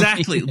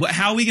 Exactly.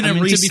 How are we going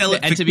to resell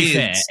it for kids? And to be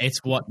fair, it's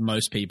what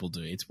most people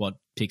do. It's what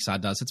Pixar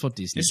does. It's what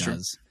Disney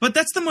does. But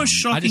that's the most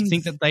shocking... I just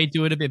think that they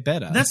do it a bit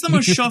better. That's the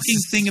most shocking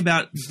thing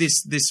about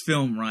this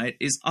film, right?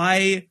 Is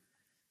I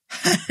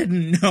had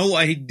no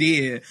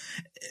idea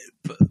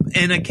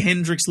Anna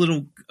Kendrick's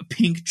little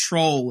pink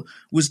troll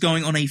was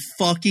going on a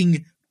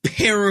fucking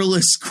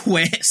perilous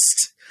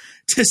quest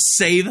to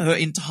save her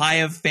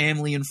entire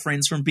family and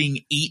friends from being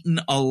eaten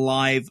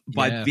alive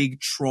by big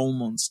troll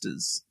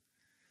monsters.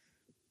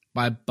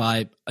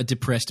 By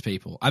depressed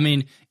people. I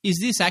mean, is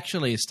this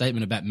actually a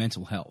statement about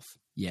mental health?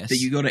 Yes. That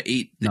you got to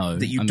eat. No.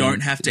 That you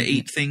don't have to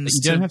eat things.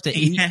 You don't have to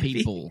eat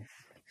people.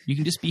 You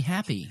can just be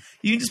happy.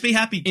 You can just be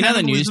happy. In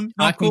other news,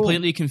 I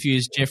completely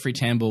confused Jeffrey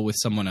Tambor with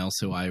someone else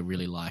who I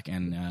really like,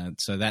 and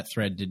so that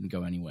thread didn't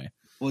go anywhere.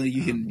 Well,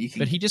 you can.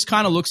 But he just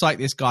kind of looks like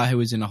this guy who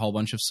was in a whole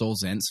bunch of Saul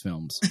Zaentz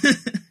films.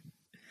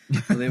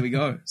 Well, there we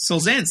go.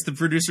 Saul Zaentz, the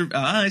producer.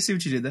 I see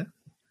what you did there.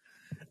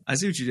 I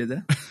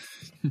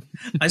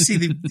see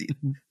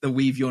the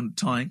weave you're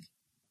tying.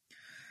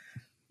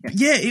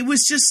 Yeah, it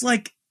was just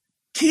like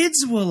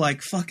kids were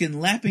like fucking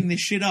lapping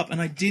this shit up,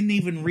 and I didn't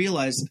even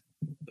realize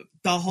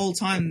the whole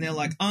time they're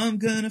like, I'm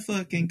gonna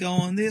fucking go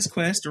on this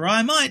quest or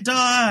I might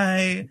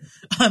die.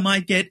 I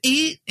might get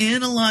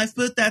eaten alive,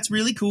 but that's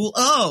really cool.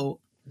 Oh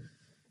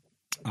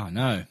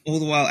no. All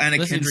the while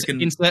Anna Kendrick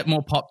and insert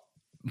more pop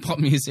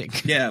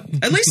music. Yeah.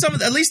 At least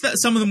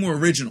some of them were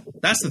original.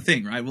 That's the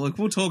thing, right?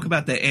 We'll talk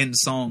about the end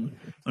song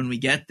when we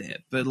get there.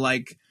 But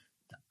like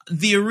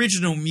the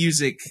original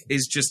music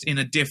is just in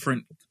a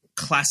different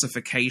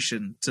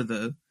classification to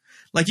the...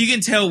 Like, you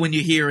can tell when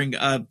you're hearing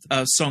a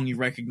song you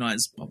recognize,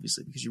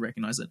 obviously, because you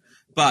recognize it.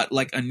 But,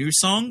 like, a new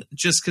song,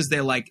 just because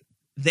they're, like,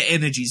 the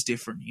energy's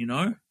different, you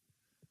know?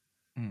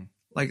 Mm.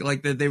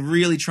 Like they're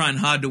really trying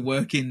hard to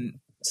work in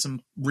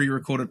some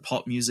re-recorded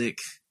pop music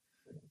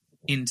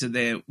into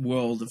their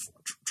world of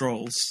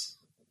trolls.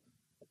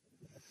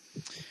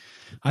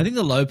 I think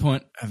the low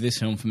point of this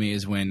film for me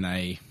is when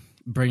they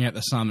bring out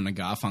the Simon and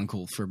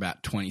Garfunkel for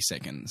about 20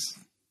 seconds.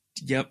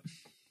 Yep.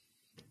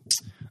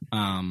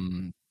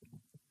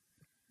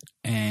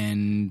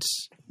 And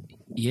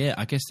yeah,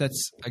 I guess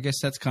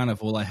that's kind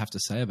of all I have to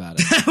say about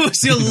it. That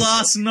was your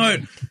last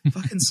note.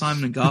 Fucking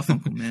Simon and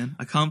Garfunkel, man.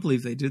 I can't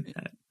believe they did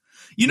that.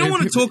 You don't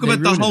want to talk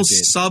about the whole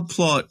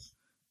subplot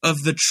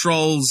of the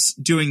trolls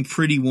doing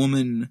Pretty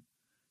Woman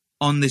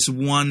on this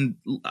one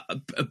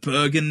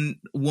Bergen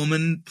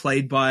woman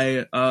played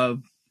by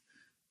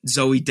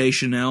Zooey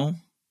Deschanel.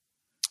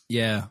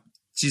 Yeah.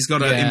 She's got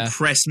to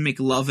impress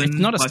McLovin. It's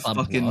not a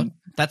subplot.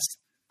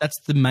 That's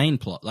the main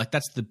plot. Like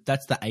that's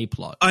the A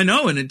plot. I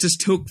know, and it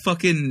just took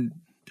fucking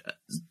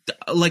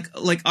like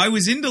I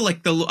was into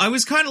like I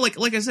was kind of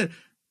like I said,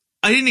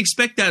 I didn't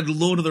expect that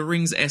Lord of the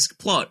Rings-esque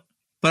plot,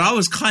 but I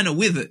was kind of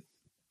with it.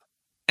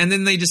 And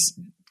then they just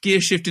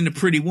gear shift into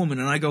Pretty Woman,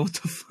 and I go, what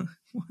the fuck?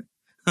 What?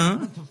 Huh?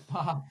 What the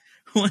fuck?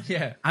 What?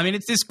 Yeah. I mean,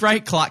 it's this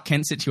great Clark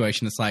Kent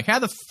situation. It's like, how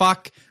the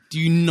fuck do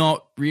you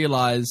not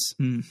realize,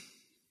 you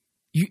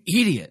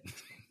idiot?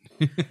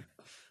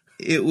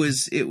 It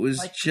was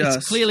like, just...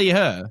 It's clearly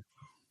her.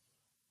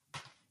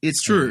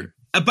 It's true.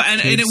 But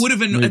it would have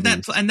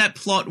that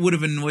plot would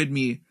have annoyed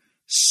me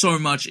so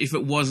much if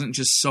it wasn't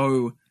just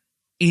so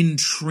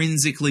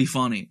intrinsically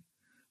funny.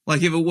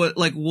 Like if it were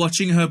like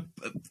watching her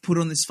put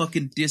on this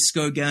fucking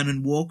disco gown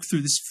and walk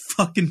through this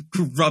fucking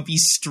grubby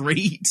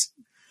street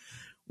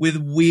with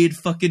weird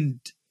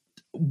fucking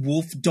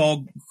wolf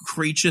dog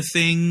creature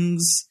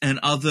things and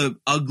other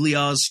ugly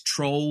ass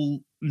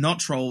not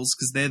trolls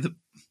because they're the...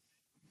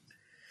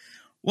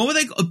 What were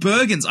they?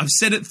 Bergens. I've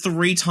said it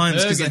 3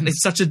 times because Bergens.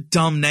 it's such a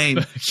dumb name,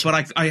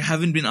 but I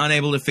haven't been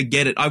unable to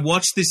forget it. I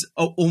watched this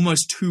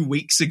almost 2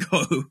 weeks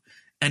ago,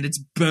 and it's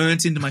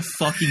burnt into my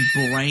fucking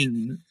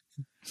brain.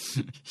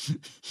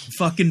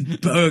 Fucking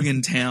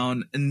Bergen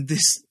Town, and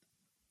this.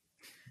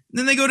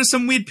 Then they go to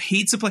some weird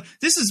pizza place.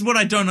 This is what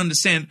I don't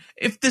understand.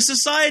 If the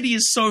society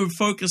is so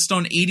focused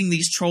on eating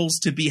these trolls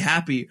to be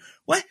happy,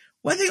 why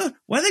they got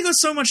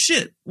so much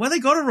shit? Why they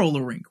got a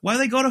roller rink? Why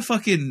they got a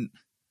fucking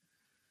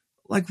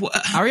like what?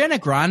 Ariana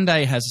Grande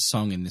has a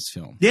song in this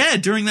film. Yeah,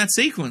 during that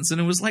sequence, and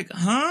it was like,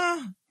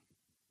 huh?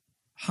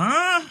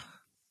 I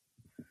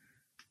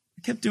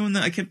kept doing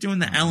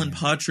the Alan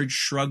Partridge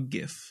shrug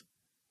gif.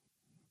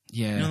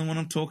 Yeah, You know the one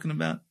I'm talking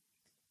about?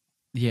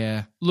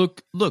 yeah.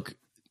 Look.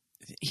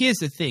 Here's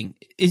the thing: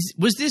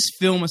 was this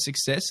film a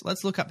success?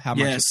 Let's look up how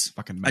much Yes, it's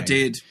fucking made. I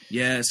did.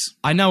 Yes,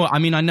 I know. I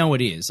mean, I know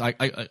it is.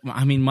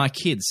 I mean, my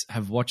kids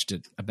have watched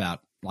it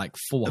about like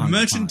 400 the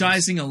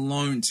merchandising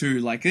alone too.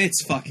 Like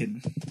it's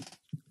fucking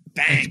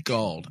bang. It's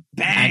gold.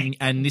 Bang.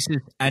 And this is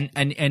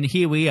and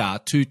here we are,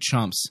 2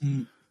 chumps,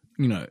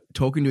 you know,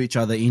 talking to each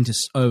other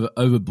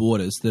over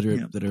borders that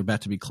are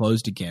about to be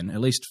closed again, at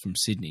least from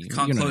Sydney.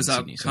 Can't You're not close in our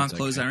Sydney, so can't it's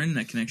close okay. our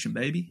internet connection,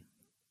 baby.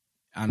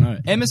 I know.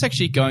 Emma's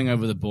actually going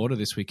over the border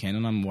this weekend,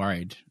 and I'm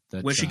worried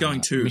that Where's she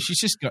going to? I mean,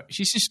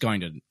 she's just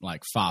going to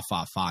like far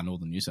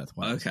northern New South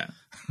Wales. Okay,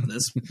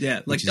 that's yeah.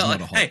 Like, Which is not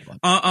a whole hey, lot.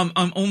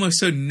 I'm almost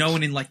certain no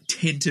one in like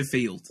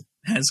Tenterfield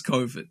has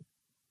COVID.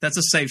 That's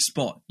a safe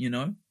spot, you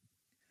know.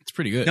 It's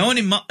pretty good. No one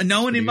in pretty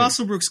good.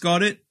 Muswellbrook's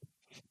got it.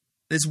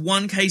 There's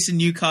one case in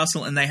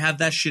Newcastle, and they have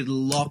that shit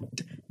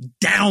locked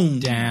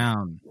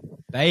down.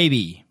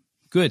 Baby.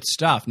 Good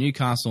stuff,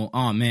 Newcastle.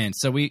 Oh man,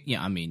 so we're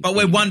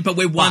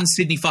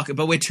Sydney. Fuck it,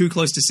 but we're too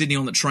close to Sydney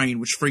on the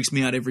train, which freaks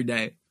me out every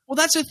day. Well,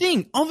 that's the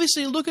thing.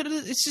 Obviously, look at it.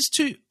 It's just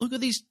look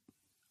at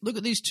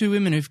these 2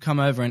 women who've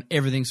come over, and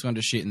everything's gone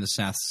to shit in the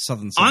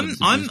southern suburbs.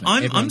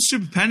 I'm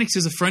super panicked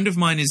as a friend of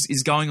mine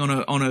is going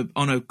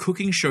on a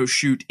cooking show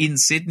shoot in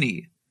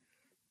Sydney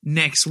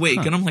next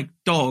week, and I'm like,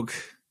 dog.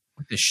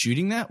 They're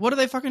shooting that? What are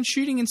they fucking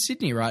shooting in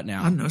Sydney right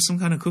now? I don't know, some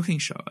kind of cooking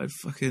show.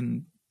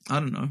 I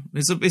don't know.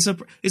 It's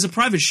a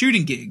private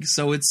shooting gig,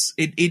 so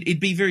it'd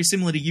be very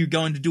similar to you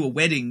going to do a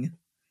wedding.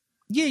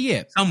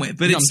 Yeah. Somewhere,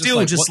 but it's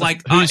still just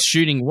like who's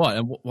shooting what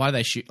and why are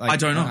they shoot? Like, I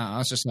don't know. I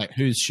was just like,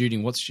 who's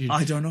shooting? What's shooting?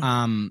 I don't know.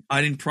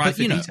 I didn't pry but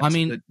for details. I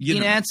mean, but,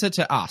 in answer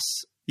to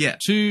us,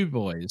 2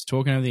 boys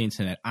talking over the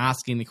internet,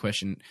 asking the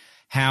question,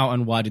 how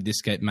and why did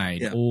this get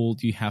made? Yeah. All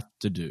you have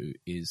to do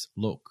is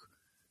look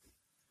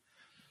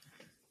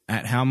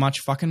at how much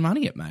fucking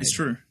money it made. It's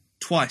true.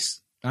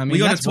 Twice. I mean, we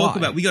got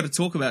to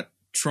talk about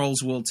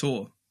Trolls World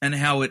Tour and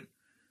how it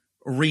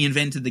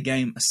reinvented the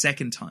game a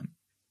second time.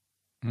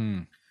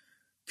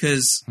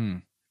 Because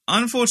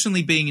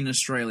unfortunately, being in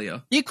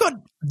Australia, you could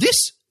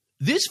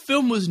this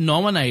film was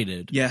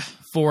nominated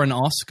for an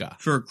Oscar,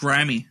 for a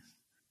Grammy,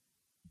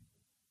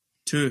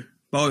 too,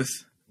 both.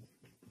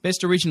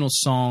 Best Original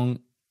Song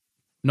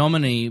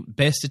nominee,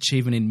 Best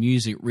Achievement in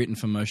Music Written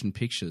for Motion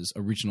Pictures,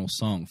 Original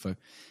Song for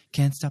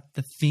Can't Stop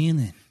the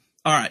Feeling.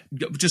 All right,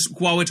 just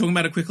while we're talking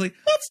about it quickly,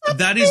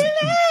 that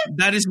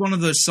is one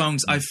of those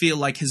songs I feel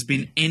like has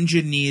been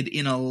engineered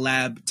in a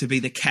lab to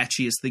be the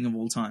catchiest thing of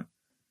all time.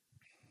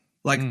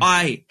 Like,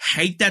 I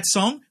hate that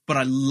song, but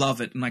I love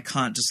it, and I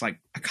can't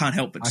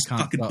help but just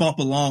fucking bop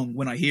along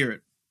when I hear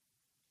it.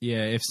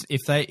 Yeah,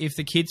 if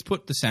the kids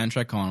put the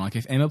soundtrack on, like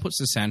if Emma puts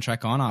the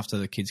soundtrack on after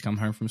the kids come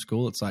home from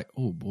school, it's like,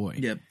 oh boy.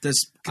 Yeah,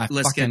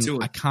 let's get to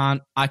it.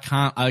 I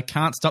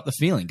can't stop the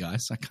feeling,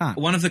 guys. I can't.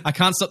 I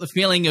can't stop the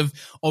feeling of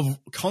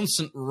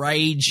constant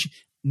rage,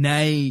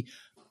 nay,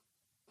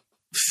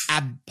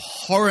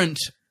 abhorrent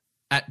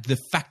at the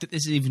fact that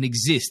this even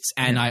exists,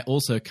 and I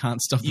also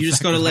can't stop. You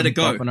just got to let it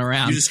go.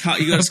 Around. You just got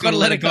to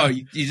let it go.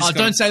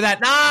 Don't say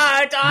that.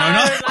 No, don't.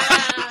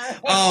 No.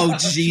 Oh,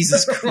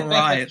 Jesus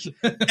Christ!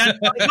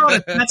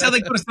 That's how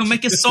they got us. They'll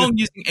make a song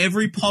using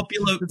every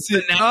popular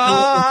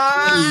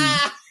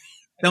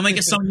They'll make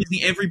a song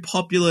using every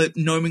popular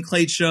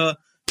nomenclature,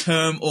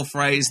 term, or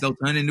phrase. They'll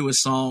turn into a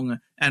song,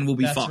 and we'll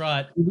be fucked.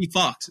 Right. We'll be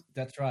fucked.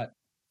 That's right.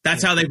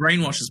 That's how they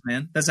brainwash us,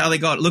 man. That's how they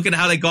got it. Look at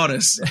how they got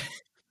us.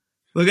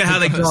 Look at how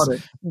they got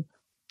it.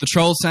 The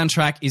Trolls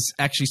soundtrack is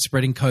actually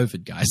spreading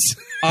COVID, guys.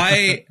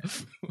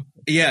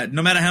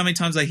 No matter how many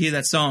times I hear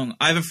that song,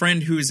 I have a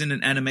friend who is in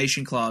an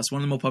animation class,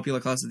 one of the more popular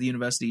classes at the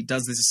university,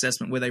 does this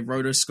assessment where they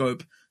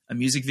rotoscope a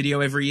music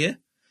video every year.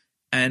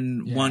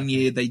 And one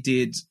year they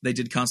did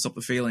Can't Stop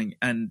the Feeling,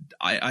 and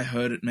I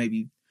heard it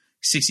maybe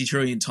 60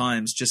 trillion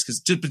times just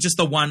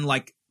the one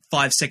like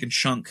 5-second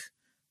chunk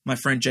my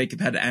friend Jacob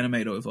had to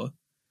animate over.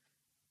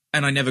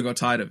 And I never got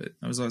tired of it.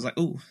 I was always like,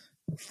 ooh.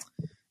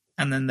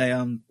 And then they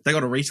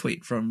got a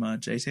retweet from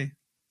JT.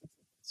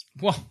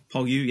 What?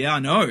 Paul Yu, yeah, I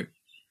know.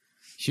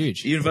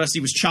 Huge. The university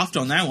was chuffed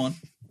on that one.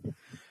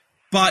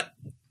 But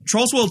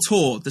Trolls World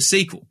Tour, the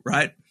sequel,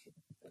 right?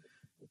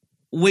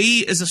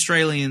 We as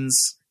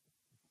Australians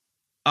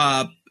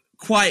are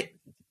quite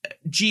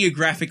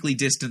geographically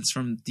distanced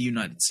from the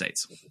United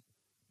States.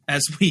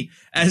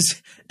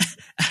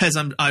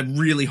 I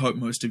really hope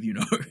most of you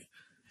know,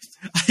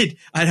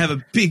 I'd have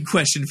a big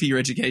question for your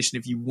education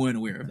if you weren't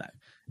aware of that.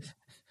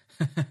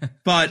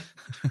 But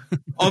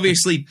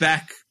obviously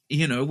back,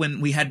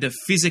 when we had to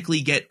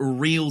physically get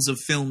reels of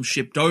film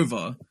shipped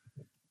over,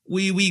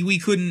 we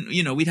couldn't,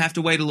 we'd have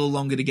to wait a little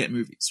longer to get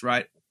movies,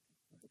 right?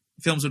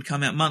 Films would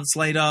come out months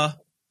later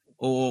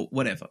or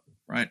whatever,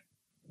 right?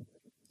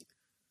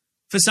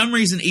 For some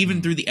reason,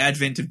 even through the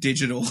advent of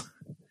digital,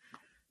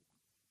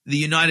 the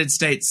United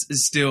States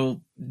is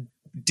still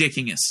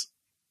dicking us,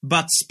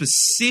 but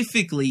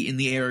specifically in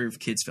the area of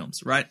kids'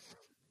 films, right?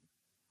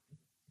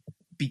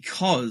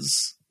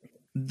 Because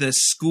the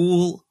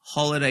school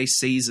holiday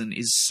season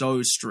is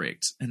so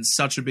strict and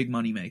such a big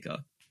moneymaker.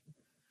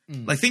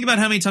 Like, think about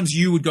how many times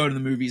you would go to the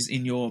movies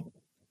in your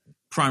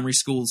primary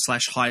school /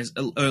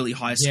 early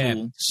high school.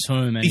 Yeah, so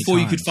many before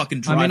times. You could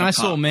fucking drive I a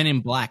saw car. Men in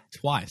Black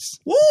twice.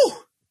 Woo!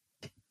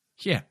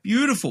 Yeah.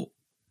 Beautiful.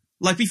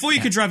 Like, before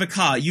you could drive a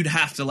car, you'd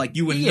have to,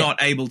 you were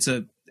not able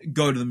to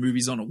go to the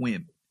movies on a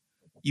whim.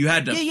 You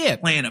had to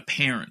plan a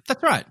parent.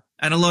 That's right.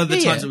 And a lot of the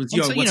times it was,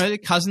 so, the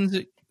cousins,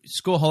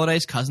 school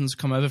holidays, cousins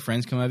come over,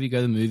 friends come over, you go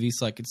to the movies,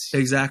 it's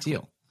exactly.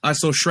 deal. I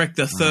saw Shrek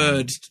the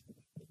Third.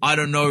 I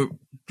don't know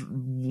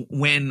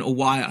when or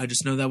why. I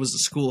just know that was a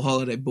school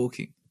holiday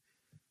booking.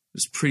 It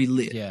was pretty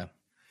lit. Yeah.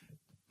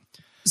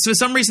 So for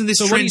some reason, this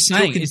trend still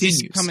continues.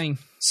 Is this coming?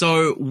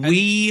 So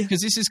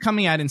because this is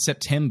coming out in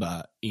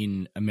September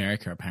in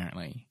America,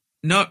 apparently.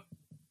 No.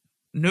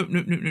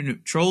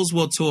 Trolls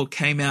World Tour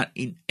came out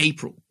in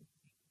April.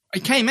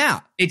 It came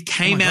out. It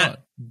came out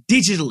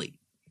digitally.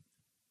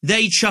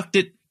 They chucked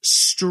it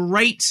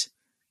straight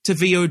to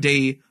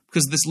VOD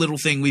because of this little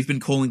thing we've been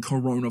calling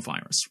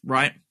coronavirus,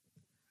 right?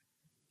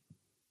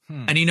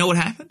 And you know what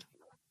happened?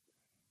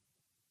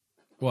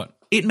 What?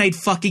 It made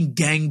fucking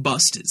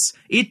gangbusters.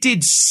 It did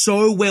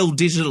so well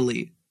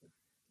digitally.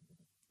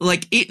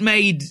 It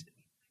made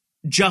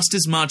just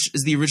as much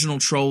as the original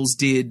Trolls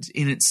did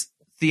in its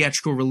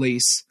theatrical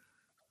release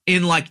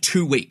in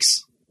 2 weeks.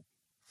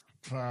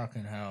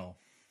 Fucking hell.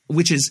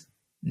 Which is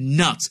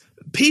nuts.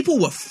 People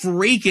were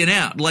freaking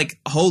out.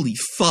 Holy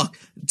fuck.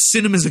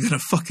 Cinemas are gonna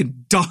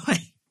fucking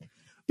die.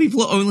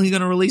 People are only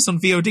gonna release on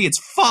VOD. It's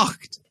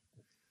fucked.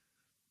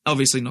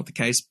 Obviously not the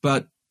case,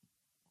 but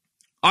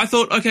I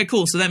thought, okay,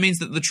 cool. So that means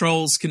that the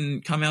Trolls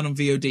can come out on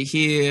VOD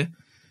here.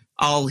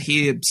 I'll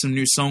hear some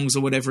new songs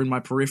or whatever in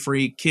my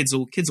periphery. Kids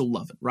will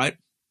love it, right?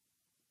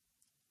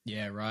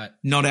 Yeah, right.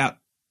 Not out.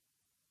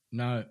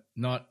 No,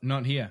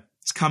 not here.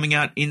 It's coming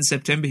out in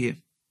September here.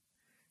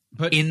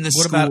 But in the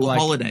what school about,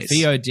 holidays.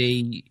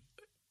 VOD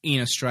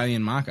in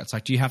Australian markets?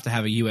 Do you have to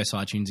have a US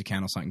iTunes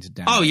account or something to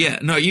download? Oh yeah,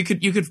 no, you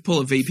could pull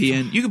a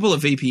VPN. You could pull a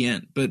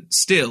VPN, but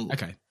still.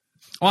 Okay.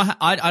 Well,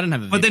 I don't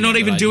have a VPN. But they're not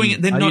even doing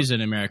it. I use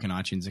an American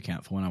iTunes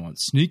account for when I want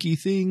sneaky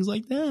things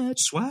like that.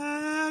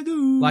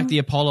 Swagoo. Like the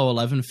Apollo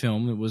 11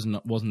 film, it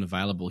wasn't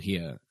available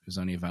here. It was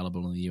only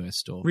available in the US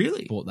store.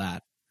 Really? Bought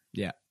that.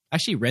 Yeah.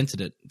 Actually rented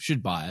it.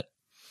 Should buy it.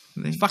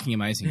 It's fucking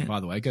amazing,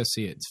 by the way. Go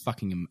see it. It's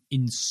fucking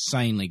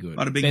insanely good.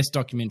 Best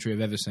documentary I've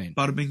ever seen.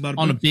 Bada bing, bada bing.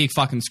 On a big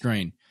fucking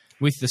screen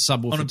with the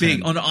subwoofer.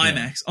 On the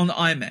IMAX. On the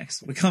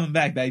IMAX. We're coming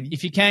back, baby.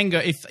 If you can go,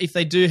 if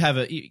they do have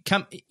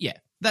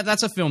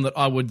that's a film that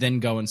I would then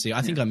go and see.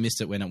 I think I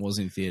missed it when it was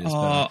in theaters.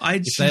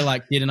 If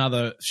they did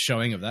another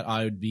showing of that,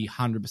 I would be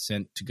 100%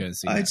 to go and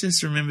see. I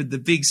just remembered the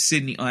big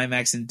Sydney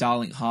IMAX in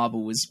Darling Harbour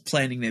was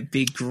planning their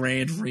big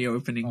grand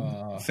reopening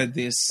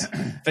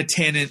for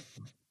Tenet.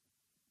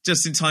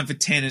 Just in time for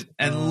Tenet,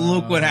 and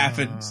look what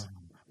happened.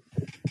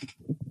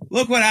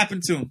 Look what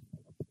happened to him.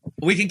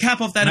 We can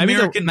cap off that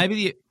American.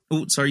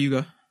 Oh, sorry, you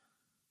go.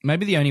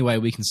 Maybe the only way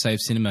we can save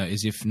cinema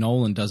is if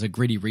Nolan does a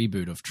gritty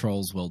reboot of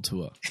Trolls World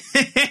Tour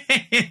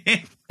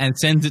and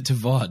sends it to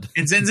VOD.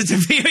 And sends it to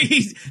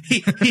VOD.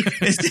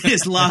 It's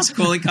his last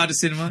calling card to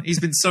cinema. He's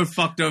been so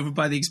fucked over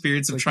by the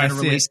experience of trying to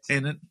release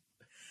Tenet.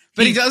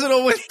 But he does it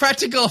all with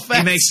practical effects.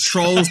 He makes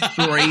Trolls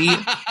 3.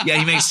 Yeah,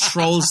 he makes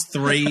Trolls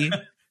 3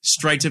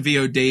 straight to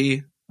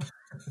VOD.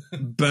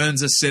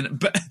 Burns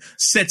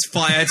sets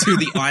fire to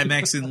the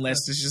IMAX in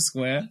Leicestershire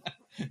Square.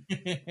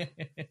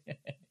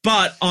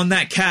 But on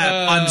that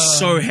cap, I'm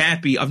so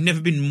happy. I've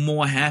never been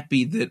more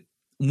happy that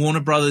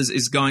Warner Brothers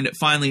is going to...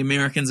 Finally,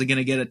 Americans are going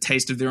to get a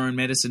taste of their own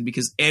medicine,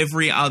 because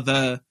every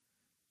other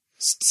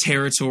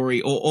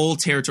territory, or all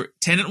territory...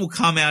 Tenet will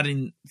come out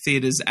in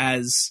theaters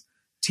as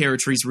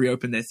territories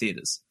reopen their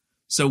theaters.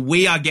 So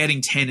we are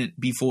getting Tenet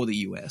before the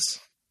US.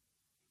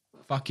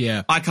 Fuck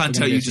yeah. I can't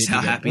tell you just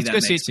how happy that makes me.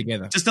 Let's go see it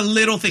together. Just a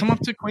little thing. Come up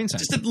to Queensland.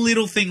 Just a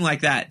little thing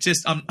like that.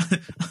 Just, I'm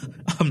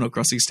not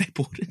crossing state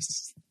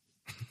borders.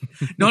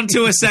 Not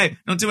until we're safe.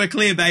 Not until we're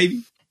clear,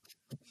 baby.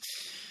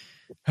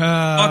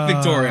 Fuck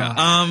Victoria.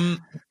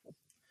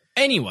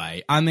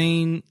 Anyway, I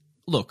mean,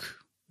 look,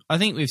 I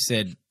think we've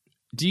said...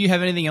 Do you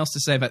have anything else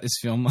to say about this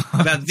film?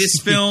 About this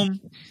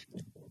film?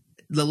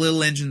 The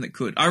little engine that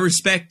could. I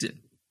respect it.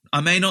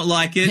 I may not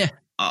like it. Yeah.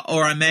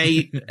 Or I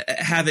may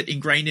have it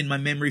ingrained in my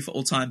memory for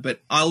all time, but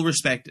I'll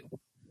respect it.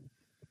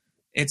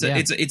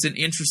 It's an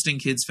interesting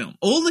kids film.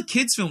 All the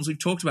kids films we've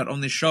talked about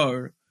on this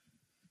show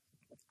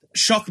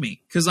shock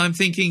me because I'm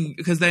thinking,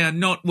 because they are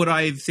not what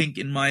I think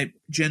in my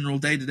general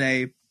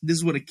day-to-day. This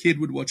is what a kid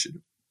would watch it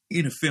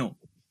in a film.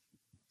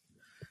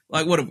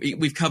 Like,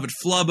 we've covered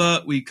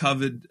Flubber, we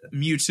covered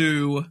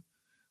Mewtwo,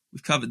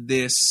 we've covered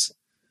this.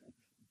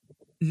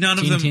 None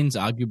of them. Tintin's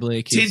arguably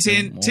a kid's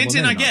film.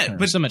 Tintin I get,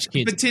 but so much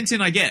kids. But Tintin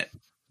I get.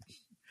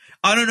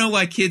 I don't know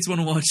why kids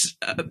want to watch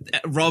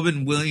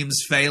Robin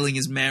Williams failing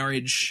his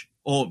marriage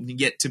or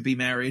yet to be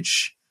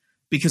marriage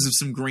because of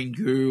some green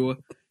goo.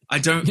 I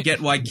don't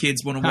get why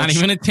kids want to watch. Can't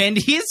even attend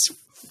his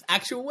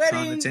actual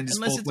wedding attend his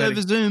unless fourth it's wedding.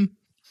 over Zoom.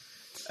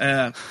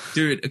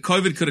 Dude,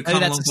 COVID could have come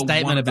Maybe along that's a for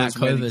statement one of about those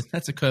COVID. weddings.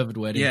 That's a COVID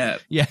wedding. Yeah.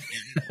 Yeah.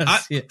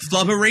 That's it.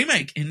 Flubber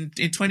remake in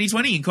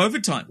 2020 in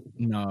COVID time.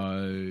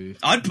 No.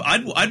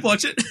 I'd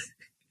watch it.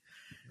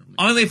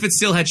 Only if it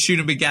still had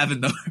Shooter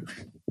McGavin though.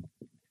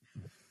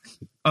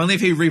 Only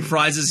if he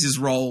reprises his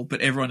role,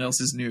 but everyone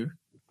else is new.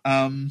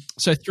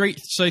 So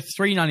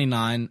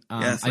 $3.99.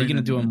 Yeah, are you going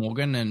to do a $3.99.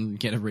 Morgan and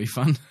get a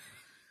refund?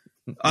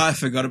 I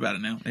forgot about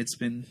it now. It's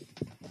been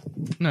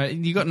No,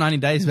 you got 90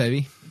 days,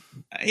 baby.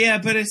 yeah,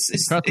 but it's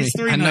Trust me,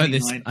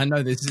 $3.99. I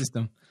know this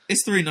system.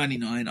 It's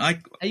 $3.99.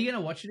 Are you going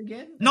to watch it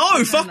again?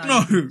 No, fuck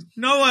no.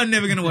 No, I'm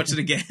never going to watch it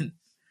again.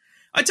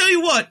 I tell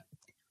you what,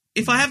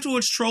 if I have to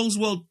watch Trolls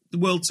World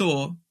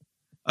Tour,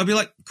 I'll be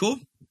like, cool,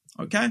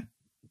 okay.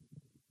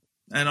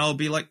 And I'll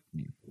be like,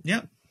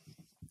 yeah,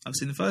 I've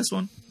seen the first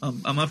one.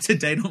 I'm up to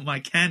date on my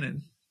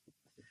canon.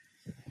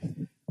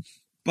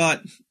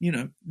 But, you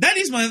know, that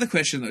is my other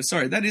question, though.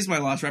 Sorry, that is my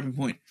last wrapping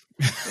point.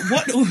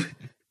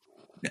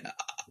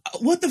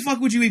 What the fuck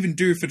would you even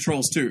do for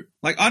Trolls 2?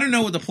 Like, I don't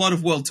know what the plot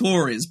of World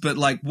Tour is, but,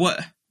 like,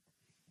 what?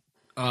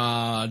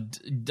 I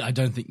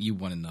don't think you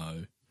want to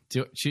know.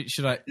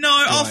 Should I? No,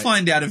 I'll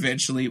find out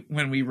eventually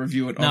when we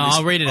review it. No,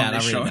 I'll read it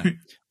out.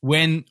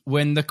 When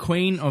the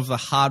queen of the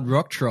hard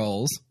rock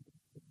trolls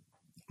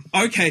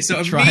okay,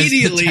 so tries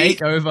immediately to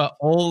take over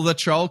all the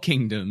troll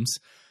kingdoms.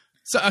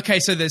 So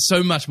there's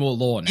so much more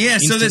lore now. Yeah,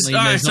 so there's Instantly,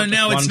 all right, there's so not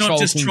now it's one not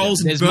just kingdom.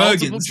 trolls and There's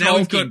multiple Bergens. troll Now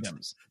we've got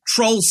kingdoms.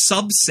 troll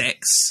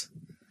subsects.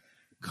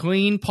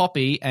 Queen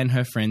Poppy and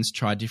her friends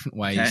try different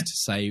ways Okay. to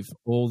save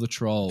all the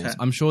trolls. Okay.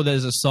 I'm sure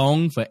there's a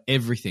song for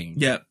everything.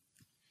 Yeah,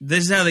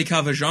 this is how they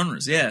cover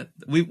genres. Yeah,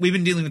 we've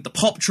been dealing with the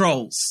pop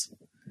trolls.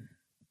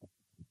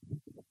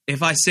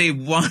 If I say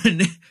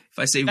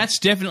That's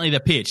definitely the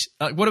pitch.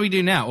 What do we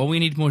do now? Well, we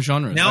need more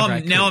genres. now,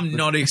 Okay, I'm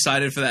not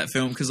excited for that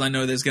film because I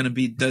know there's going to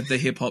be the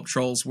hip hop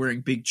trolls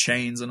wearing big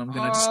chains, and I'm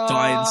going to just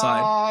die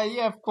inside.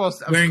 Yeah, of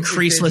course. Wearing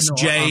creaseless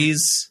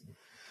J's.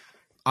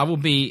 I will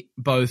be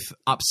both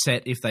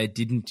upset if they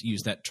didn't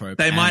use that trope.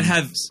 They might and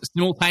have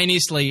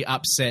simultaneously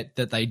upset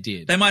that they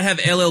did. They might have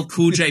LL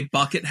Cool J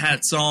bucket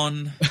hats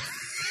on.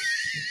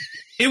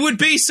 They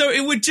would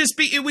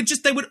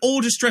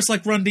all just dress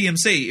like Run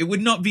DMC. It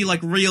would not be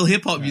like real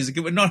hip hop music.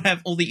 It would not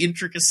have all the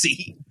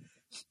intricacy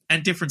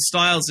and different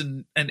styles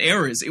and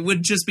eras. It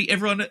would just be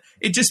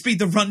it'd just be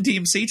the Run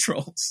DMC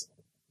trolls.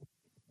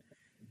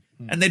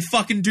 And they'd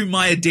fucking do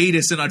my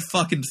Adidas and I'd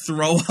fucking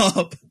throw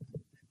up.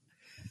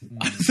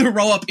 I'd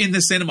throw up in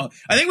the cinema.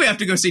 I think we have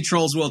to go see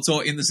Trolls World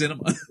Tour in the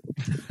cinema.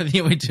 I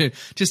think we do,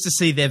 just to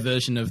see their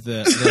version of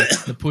the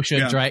Pusha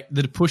Yeah. Drake,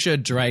 the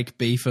Pusha Drake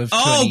beef of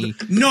 20.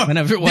 Oh no!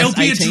 Whenever it was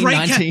 18,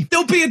 19.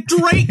 There'll be a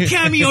Drake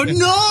cameo.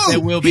 No, There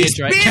will be a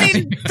Drake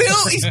cameo.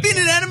 He's been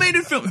in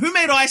animated film. Who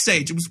made Ice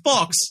Age? It was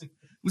Fox. It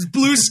was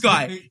Blue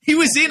Sky. He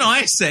was in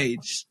Ice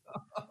Age.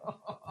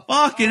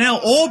 Fucking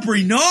hell,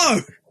 Aubrey! No,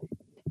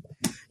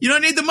 you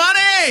don't need the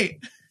money.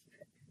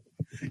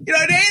 You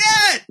don't need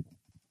it.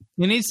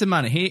 He needs the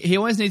money. He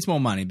always needs more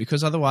money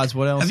because otherwise,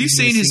 what else? Have you is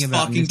he seen his sing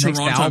about in fucking his next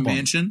Toronto album?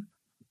 mansion?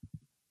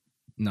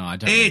 No, I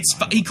don't.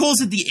 He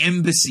calls it the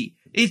embassy.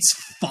 It's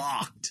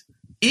fucked.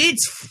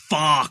 It's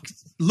fucked.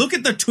 Look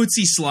at the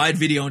Tootsie Slide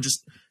video and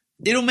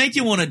it'll make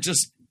you want to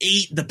just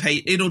eat the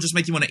pay. It'll just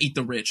make you want to eat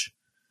the rich.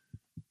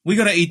 We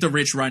got to eat the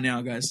rich right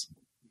now, guys.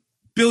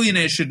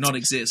 Billionaires should not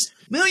exist.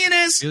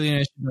 Millionaires,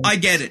 I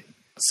get it.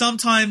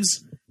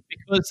 Sometimes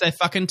because they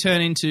fucking turn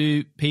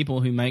into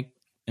people who make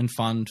and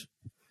fund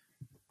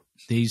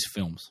these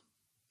films.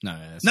 No,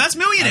 that's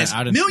millionaires.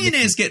 I don't-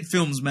 Millionaires get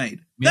films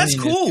made. That's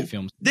Millionaires cool. get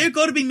films. They've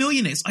got to be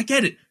millionaires. I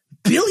get it.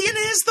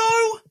 Billionaires,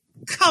 though?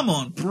 Come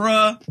on,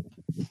 bruh.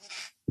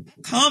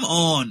 Come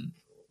on.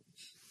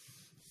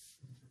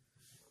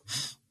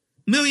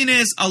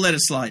 Millionaires, I'll let it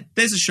slide.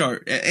 There's a show.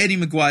 Eddie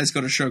Maguire's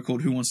got a show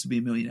called Who Wants to Be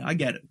a Millionaire. I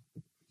get it.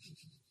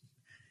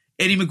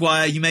 Eddie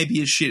Maguire, you may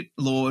be a shit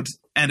lord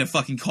and a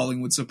fucking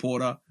Collingwood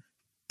supporter,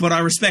 but I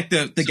respect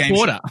the game.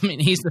 Supporter. I mean,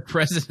 he's the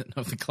president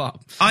of the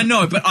club. I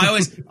know, but I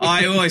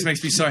always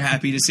makes me so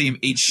happy to see him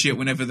eat shit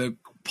whenever the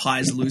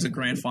Pies lose a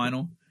grand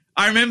final.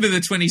 I remember the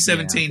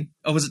 2017,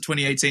 or was it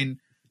 2018,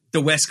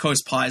 the West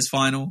Coast Pies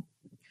final,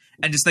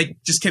 and they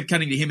just kept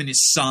cutting to him and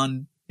his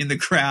son in the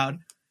crowd,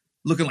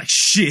 looking like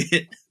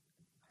shit.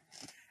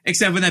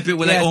 Except when that bit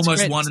where they almost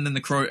great. won,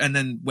 and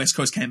then West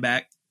Coast came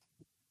back.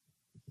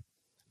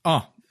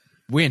 Oh,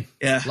 win.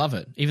 Yeah. Love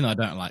it. Even though I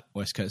don't like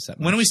West Coast that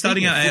much. When are we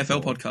starting Speaking our of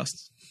AFL football-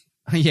 podcast?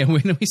 Yeah,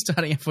 when are we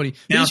starting our footy?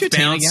 Now Who's your it's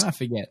team bounce. again? I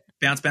forget.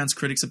 Bounce,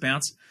 critics of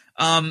Bounce.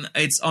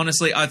 It's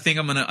honestly, I think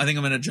I'm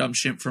gonna jump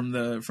ship from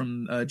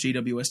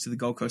GWS to the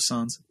Gold Coast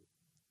Suns.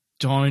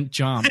 Don't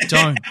jump,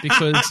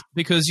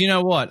 because you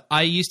know what?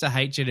 I used to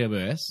hate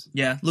GWS.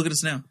 Yeah, look at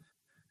us now.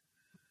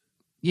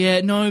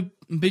 Yeah, no,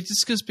 but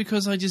just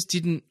because I just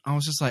didn't. I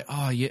was just like,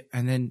 oh yeah,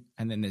 and then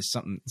there's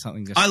something.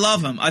 Just, I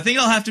love him. I think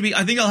I'll have to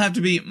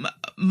be.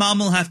 Mum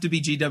will have to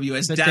be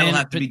GWS. But Dad then- will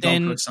have to but be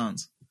then- Gold Coast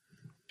Suns.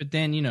 But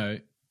then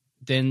you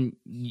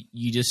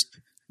just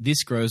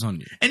this grows on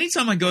you.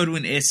 Anytime I go to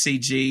an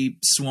SCG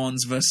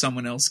Swans versus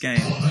someone else game,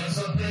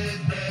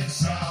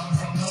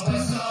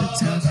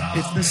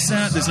 it's the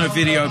sound. There's no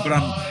video, but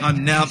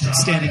I'm now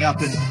standing up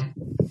and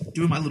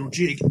doing my little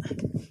jig.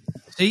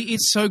 See,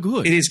 it's so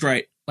good. It is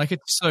great. Like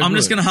it's so. I'm good.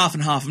 just going to half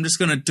and half. I'm just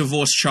going to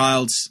divorce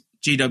Childs,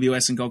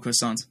 GWS, and Gold Coast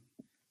Suns.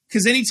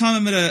 Because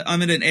anytime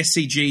I'm at an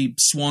SCG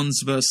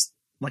Swans versus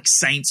like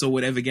Saints or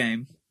whatever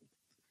game,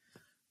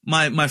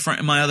 my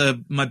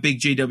big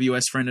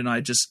GWS friend and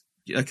I just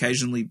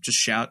occasionally just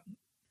shout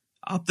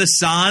up the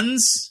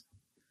Suns,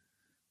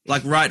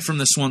 like right from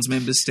the Swans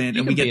members stand,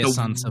 You and we can get be a the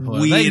Sun supporter.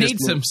 weirdest They need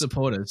some looks.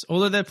 supporters,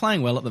 although they're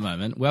playing well at the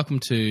moment. Welcome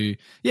to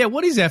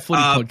what is our footy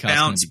podcast?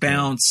 Bounce, gonna be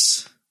called?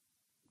 bounce.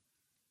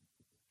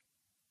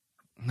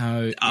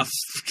 No, I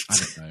I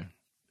don't know.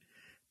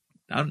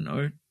 don't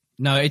know.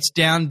 No, it's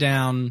down.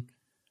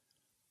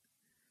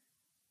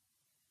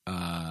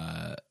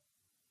 I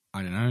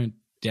don't know.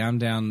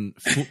 Down.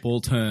 Football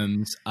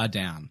terms are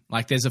down.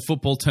 Like there's a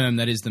football term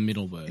that is the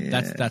middle word.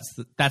 Yeah. That's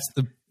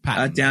the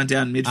pattern.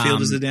 Down.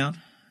 Midfielders are down.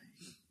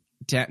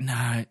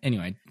 No.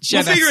 Anyway,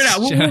 We'll figure it out.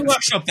 We'll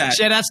workshop that.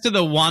 Shout outs to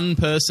the one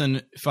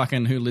person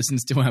fucking who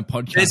listens to our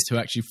podcast There's who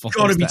actually follows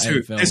Got to be the two.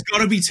 AFL. There's got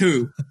to be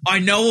two. I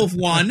know of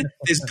one.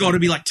 There's got to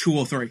be like two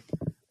or three.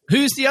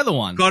 Who's the other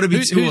one? Got to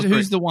be two or three.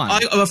 Who's the one?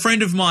 A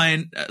friend of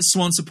mine,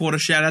 Swan supporter.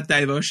 Shout out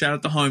Davo. Shout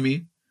out the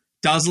homie.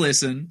 Does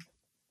listen.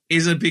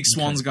 Is a big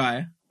Swans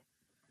guy.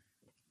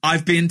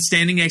 I've been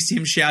standing next to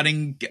him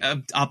shouting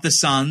up the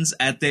Suns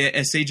at their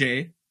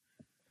SCG.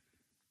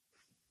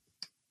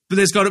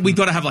 But we've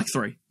got to have like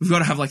three. We've got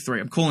to have like three.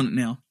 I'm calling it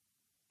now.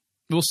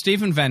 Well,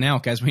 Stephen Van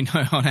Elk, as we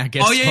know on our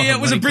guest. Oh yeah, it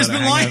was a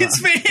Brisbane Lions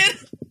fan.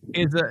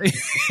 Is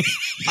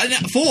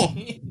a Four.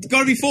 It's got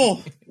to be four.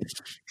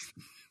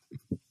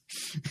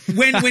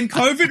 When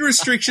COVID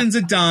restrictions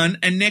are done,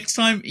 and next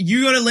time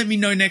you got to let me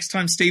know. Next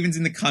time Stephen's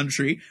in the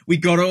country, we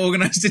got to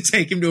organise to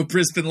take him to a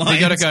Brisbane Lions. We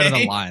got to go to the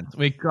game. Lions.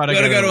 We got to We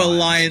got to go to a Lions.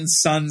 Lions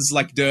Suns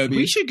like derby.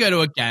 We should go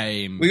to a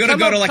game. We gotta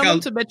go to like come a- on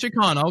to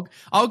Metricon.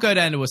 I'll go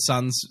down to a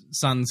Suns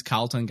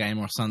Carlton game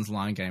or a Suns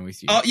Lion game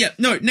with you. Oh yeah,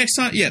 no. Next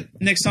time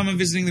I'm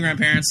visiting the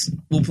grandparents,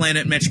 we'll plan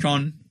it at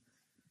MetchCon.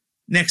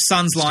 Next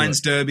Suns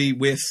Lions derby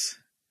with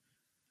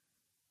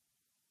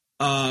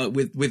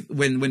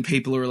when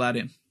people are allowed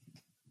in.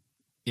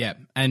 Yeah,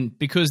 and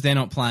because they're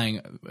not playing,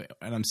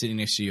 and I'm sitting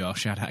next to you, I'll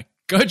shout out,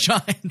 "Go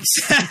Giants!"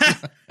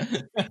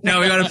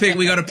 No, we got to pick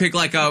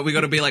like we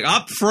got to be like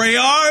up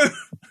Freo.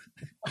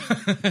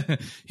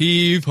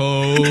 Heave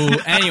ho!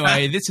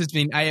 Anyway, this has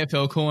been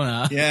AFL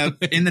Corner. Yeah,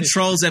 in the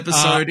Trolls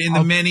episode, in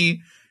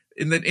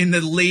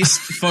the least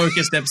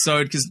focused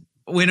episode, because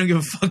we don't give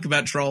a fuck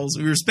about trolls.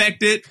 We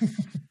respect it.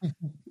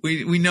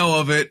 We know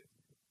of it.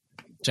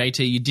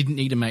 JT, you didn't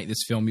need to make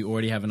this film. You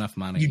already have enough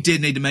money. You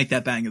did need to make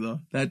that banger though.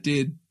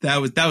 That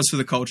was for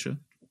the culture.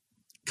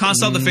 Can't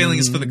stop the feeling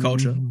is for the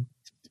culture.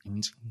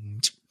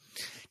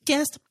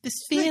 Can't stop this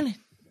feeling.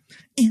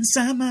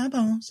 Inside my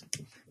bones.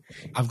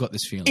 I've got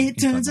this feeling.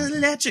 It turns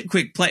electric.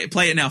 Quick, play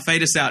it now.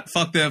 Fade us out.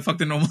 Fuck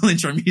the normal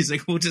intro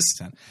music. We'll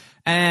just.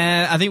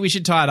 And I think we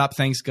should tie it up.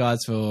 Thanks, guys,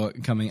 for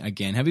coming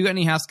again. Have you got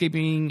any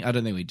housekeeping? I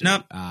don't think we do.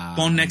 Nope.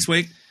 Bond next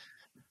week.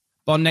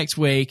 Bond next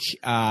week,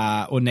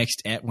 or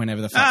next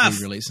whenever the fuck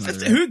we release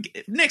another.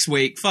 Next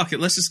week? Fuck it.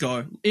 Let's just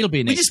go. It'll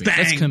be next just week.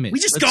 Let's bang. commit. We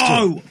just Let's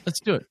go. do it. Let's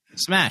do it.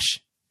 Smash.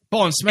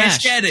 Bond, smash.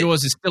 Let's get it.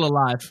 Jaws is still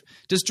alive.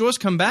 Does Jaws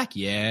come back?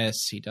 Yes,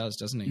 he does,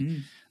 doesn't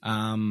he?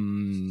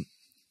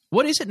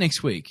 What is it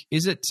next week?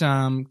 Is it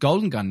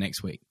Golden Gun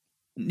next week?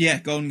 Yeah,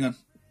 Golden Gun.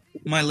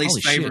 My least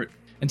Holy favorite. shit.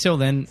 Until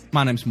then,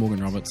 my name's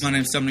Morgan Roberts. My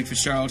name's Dominic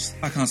Fitzgerald.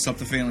 I can't stop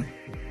the feeling.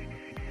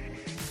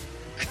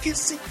 I can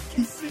see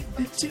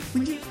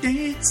when you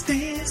dance.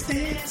 Creeping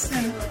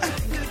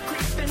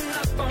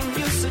up on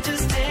you, so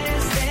just dance.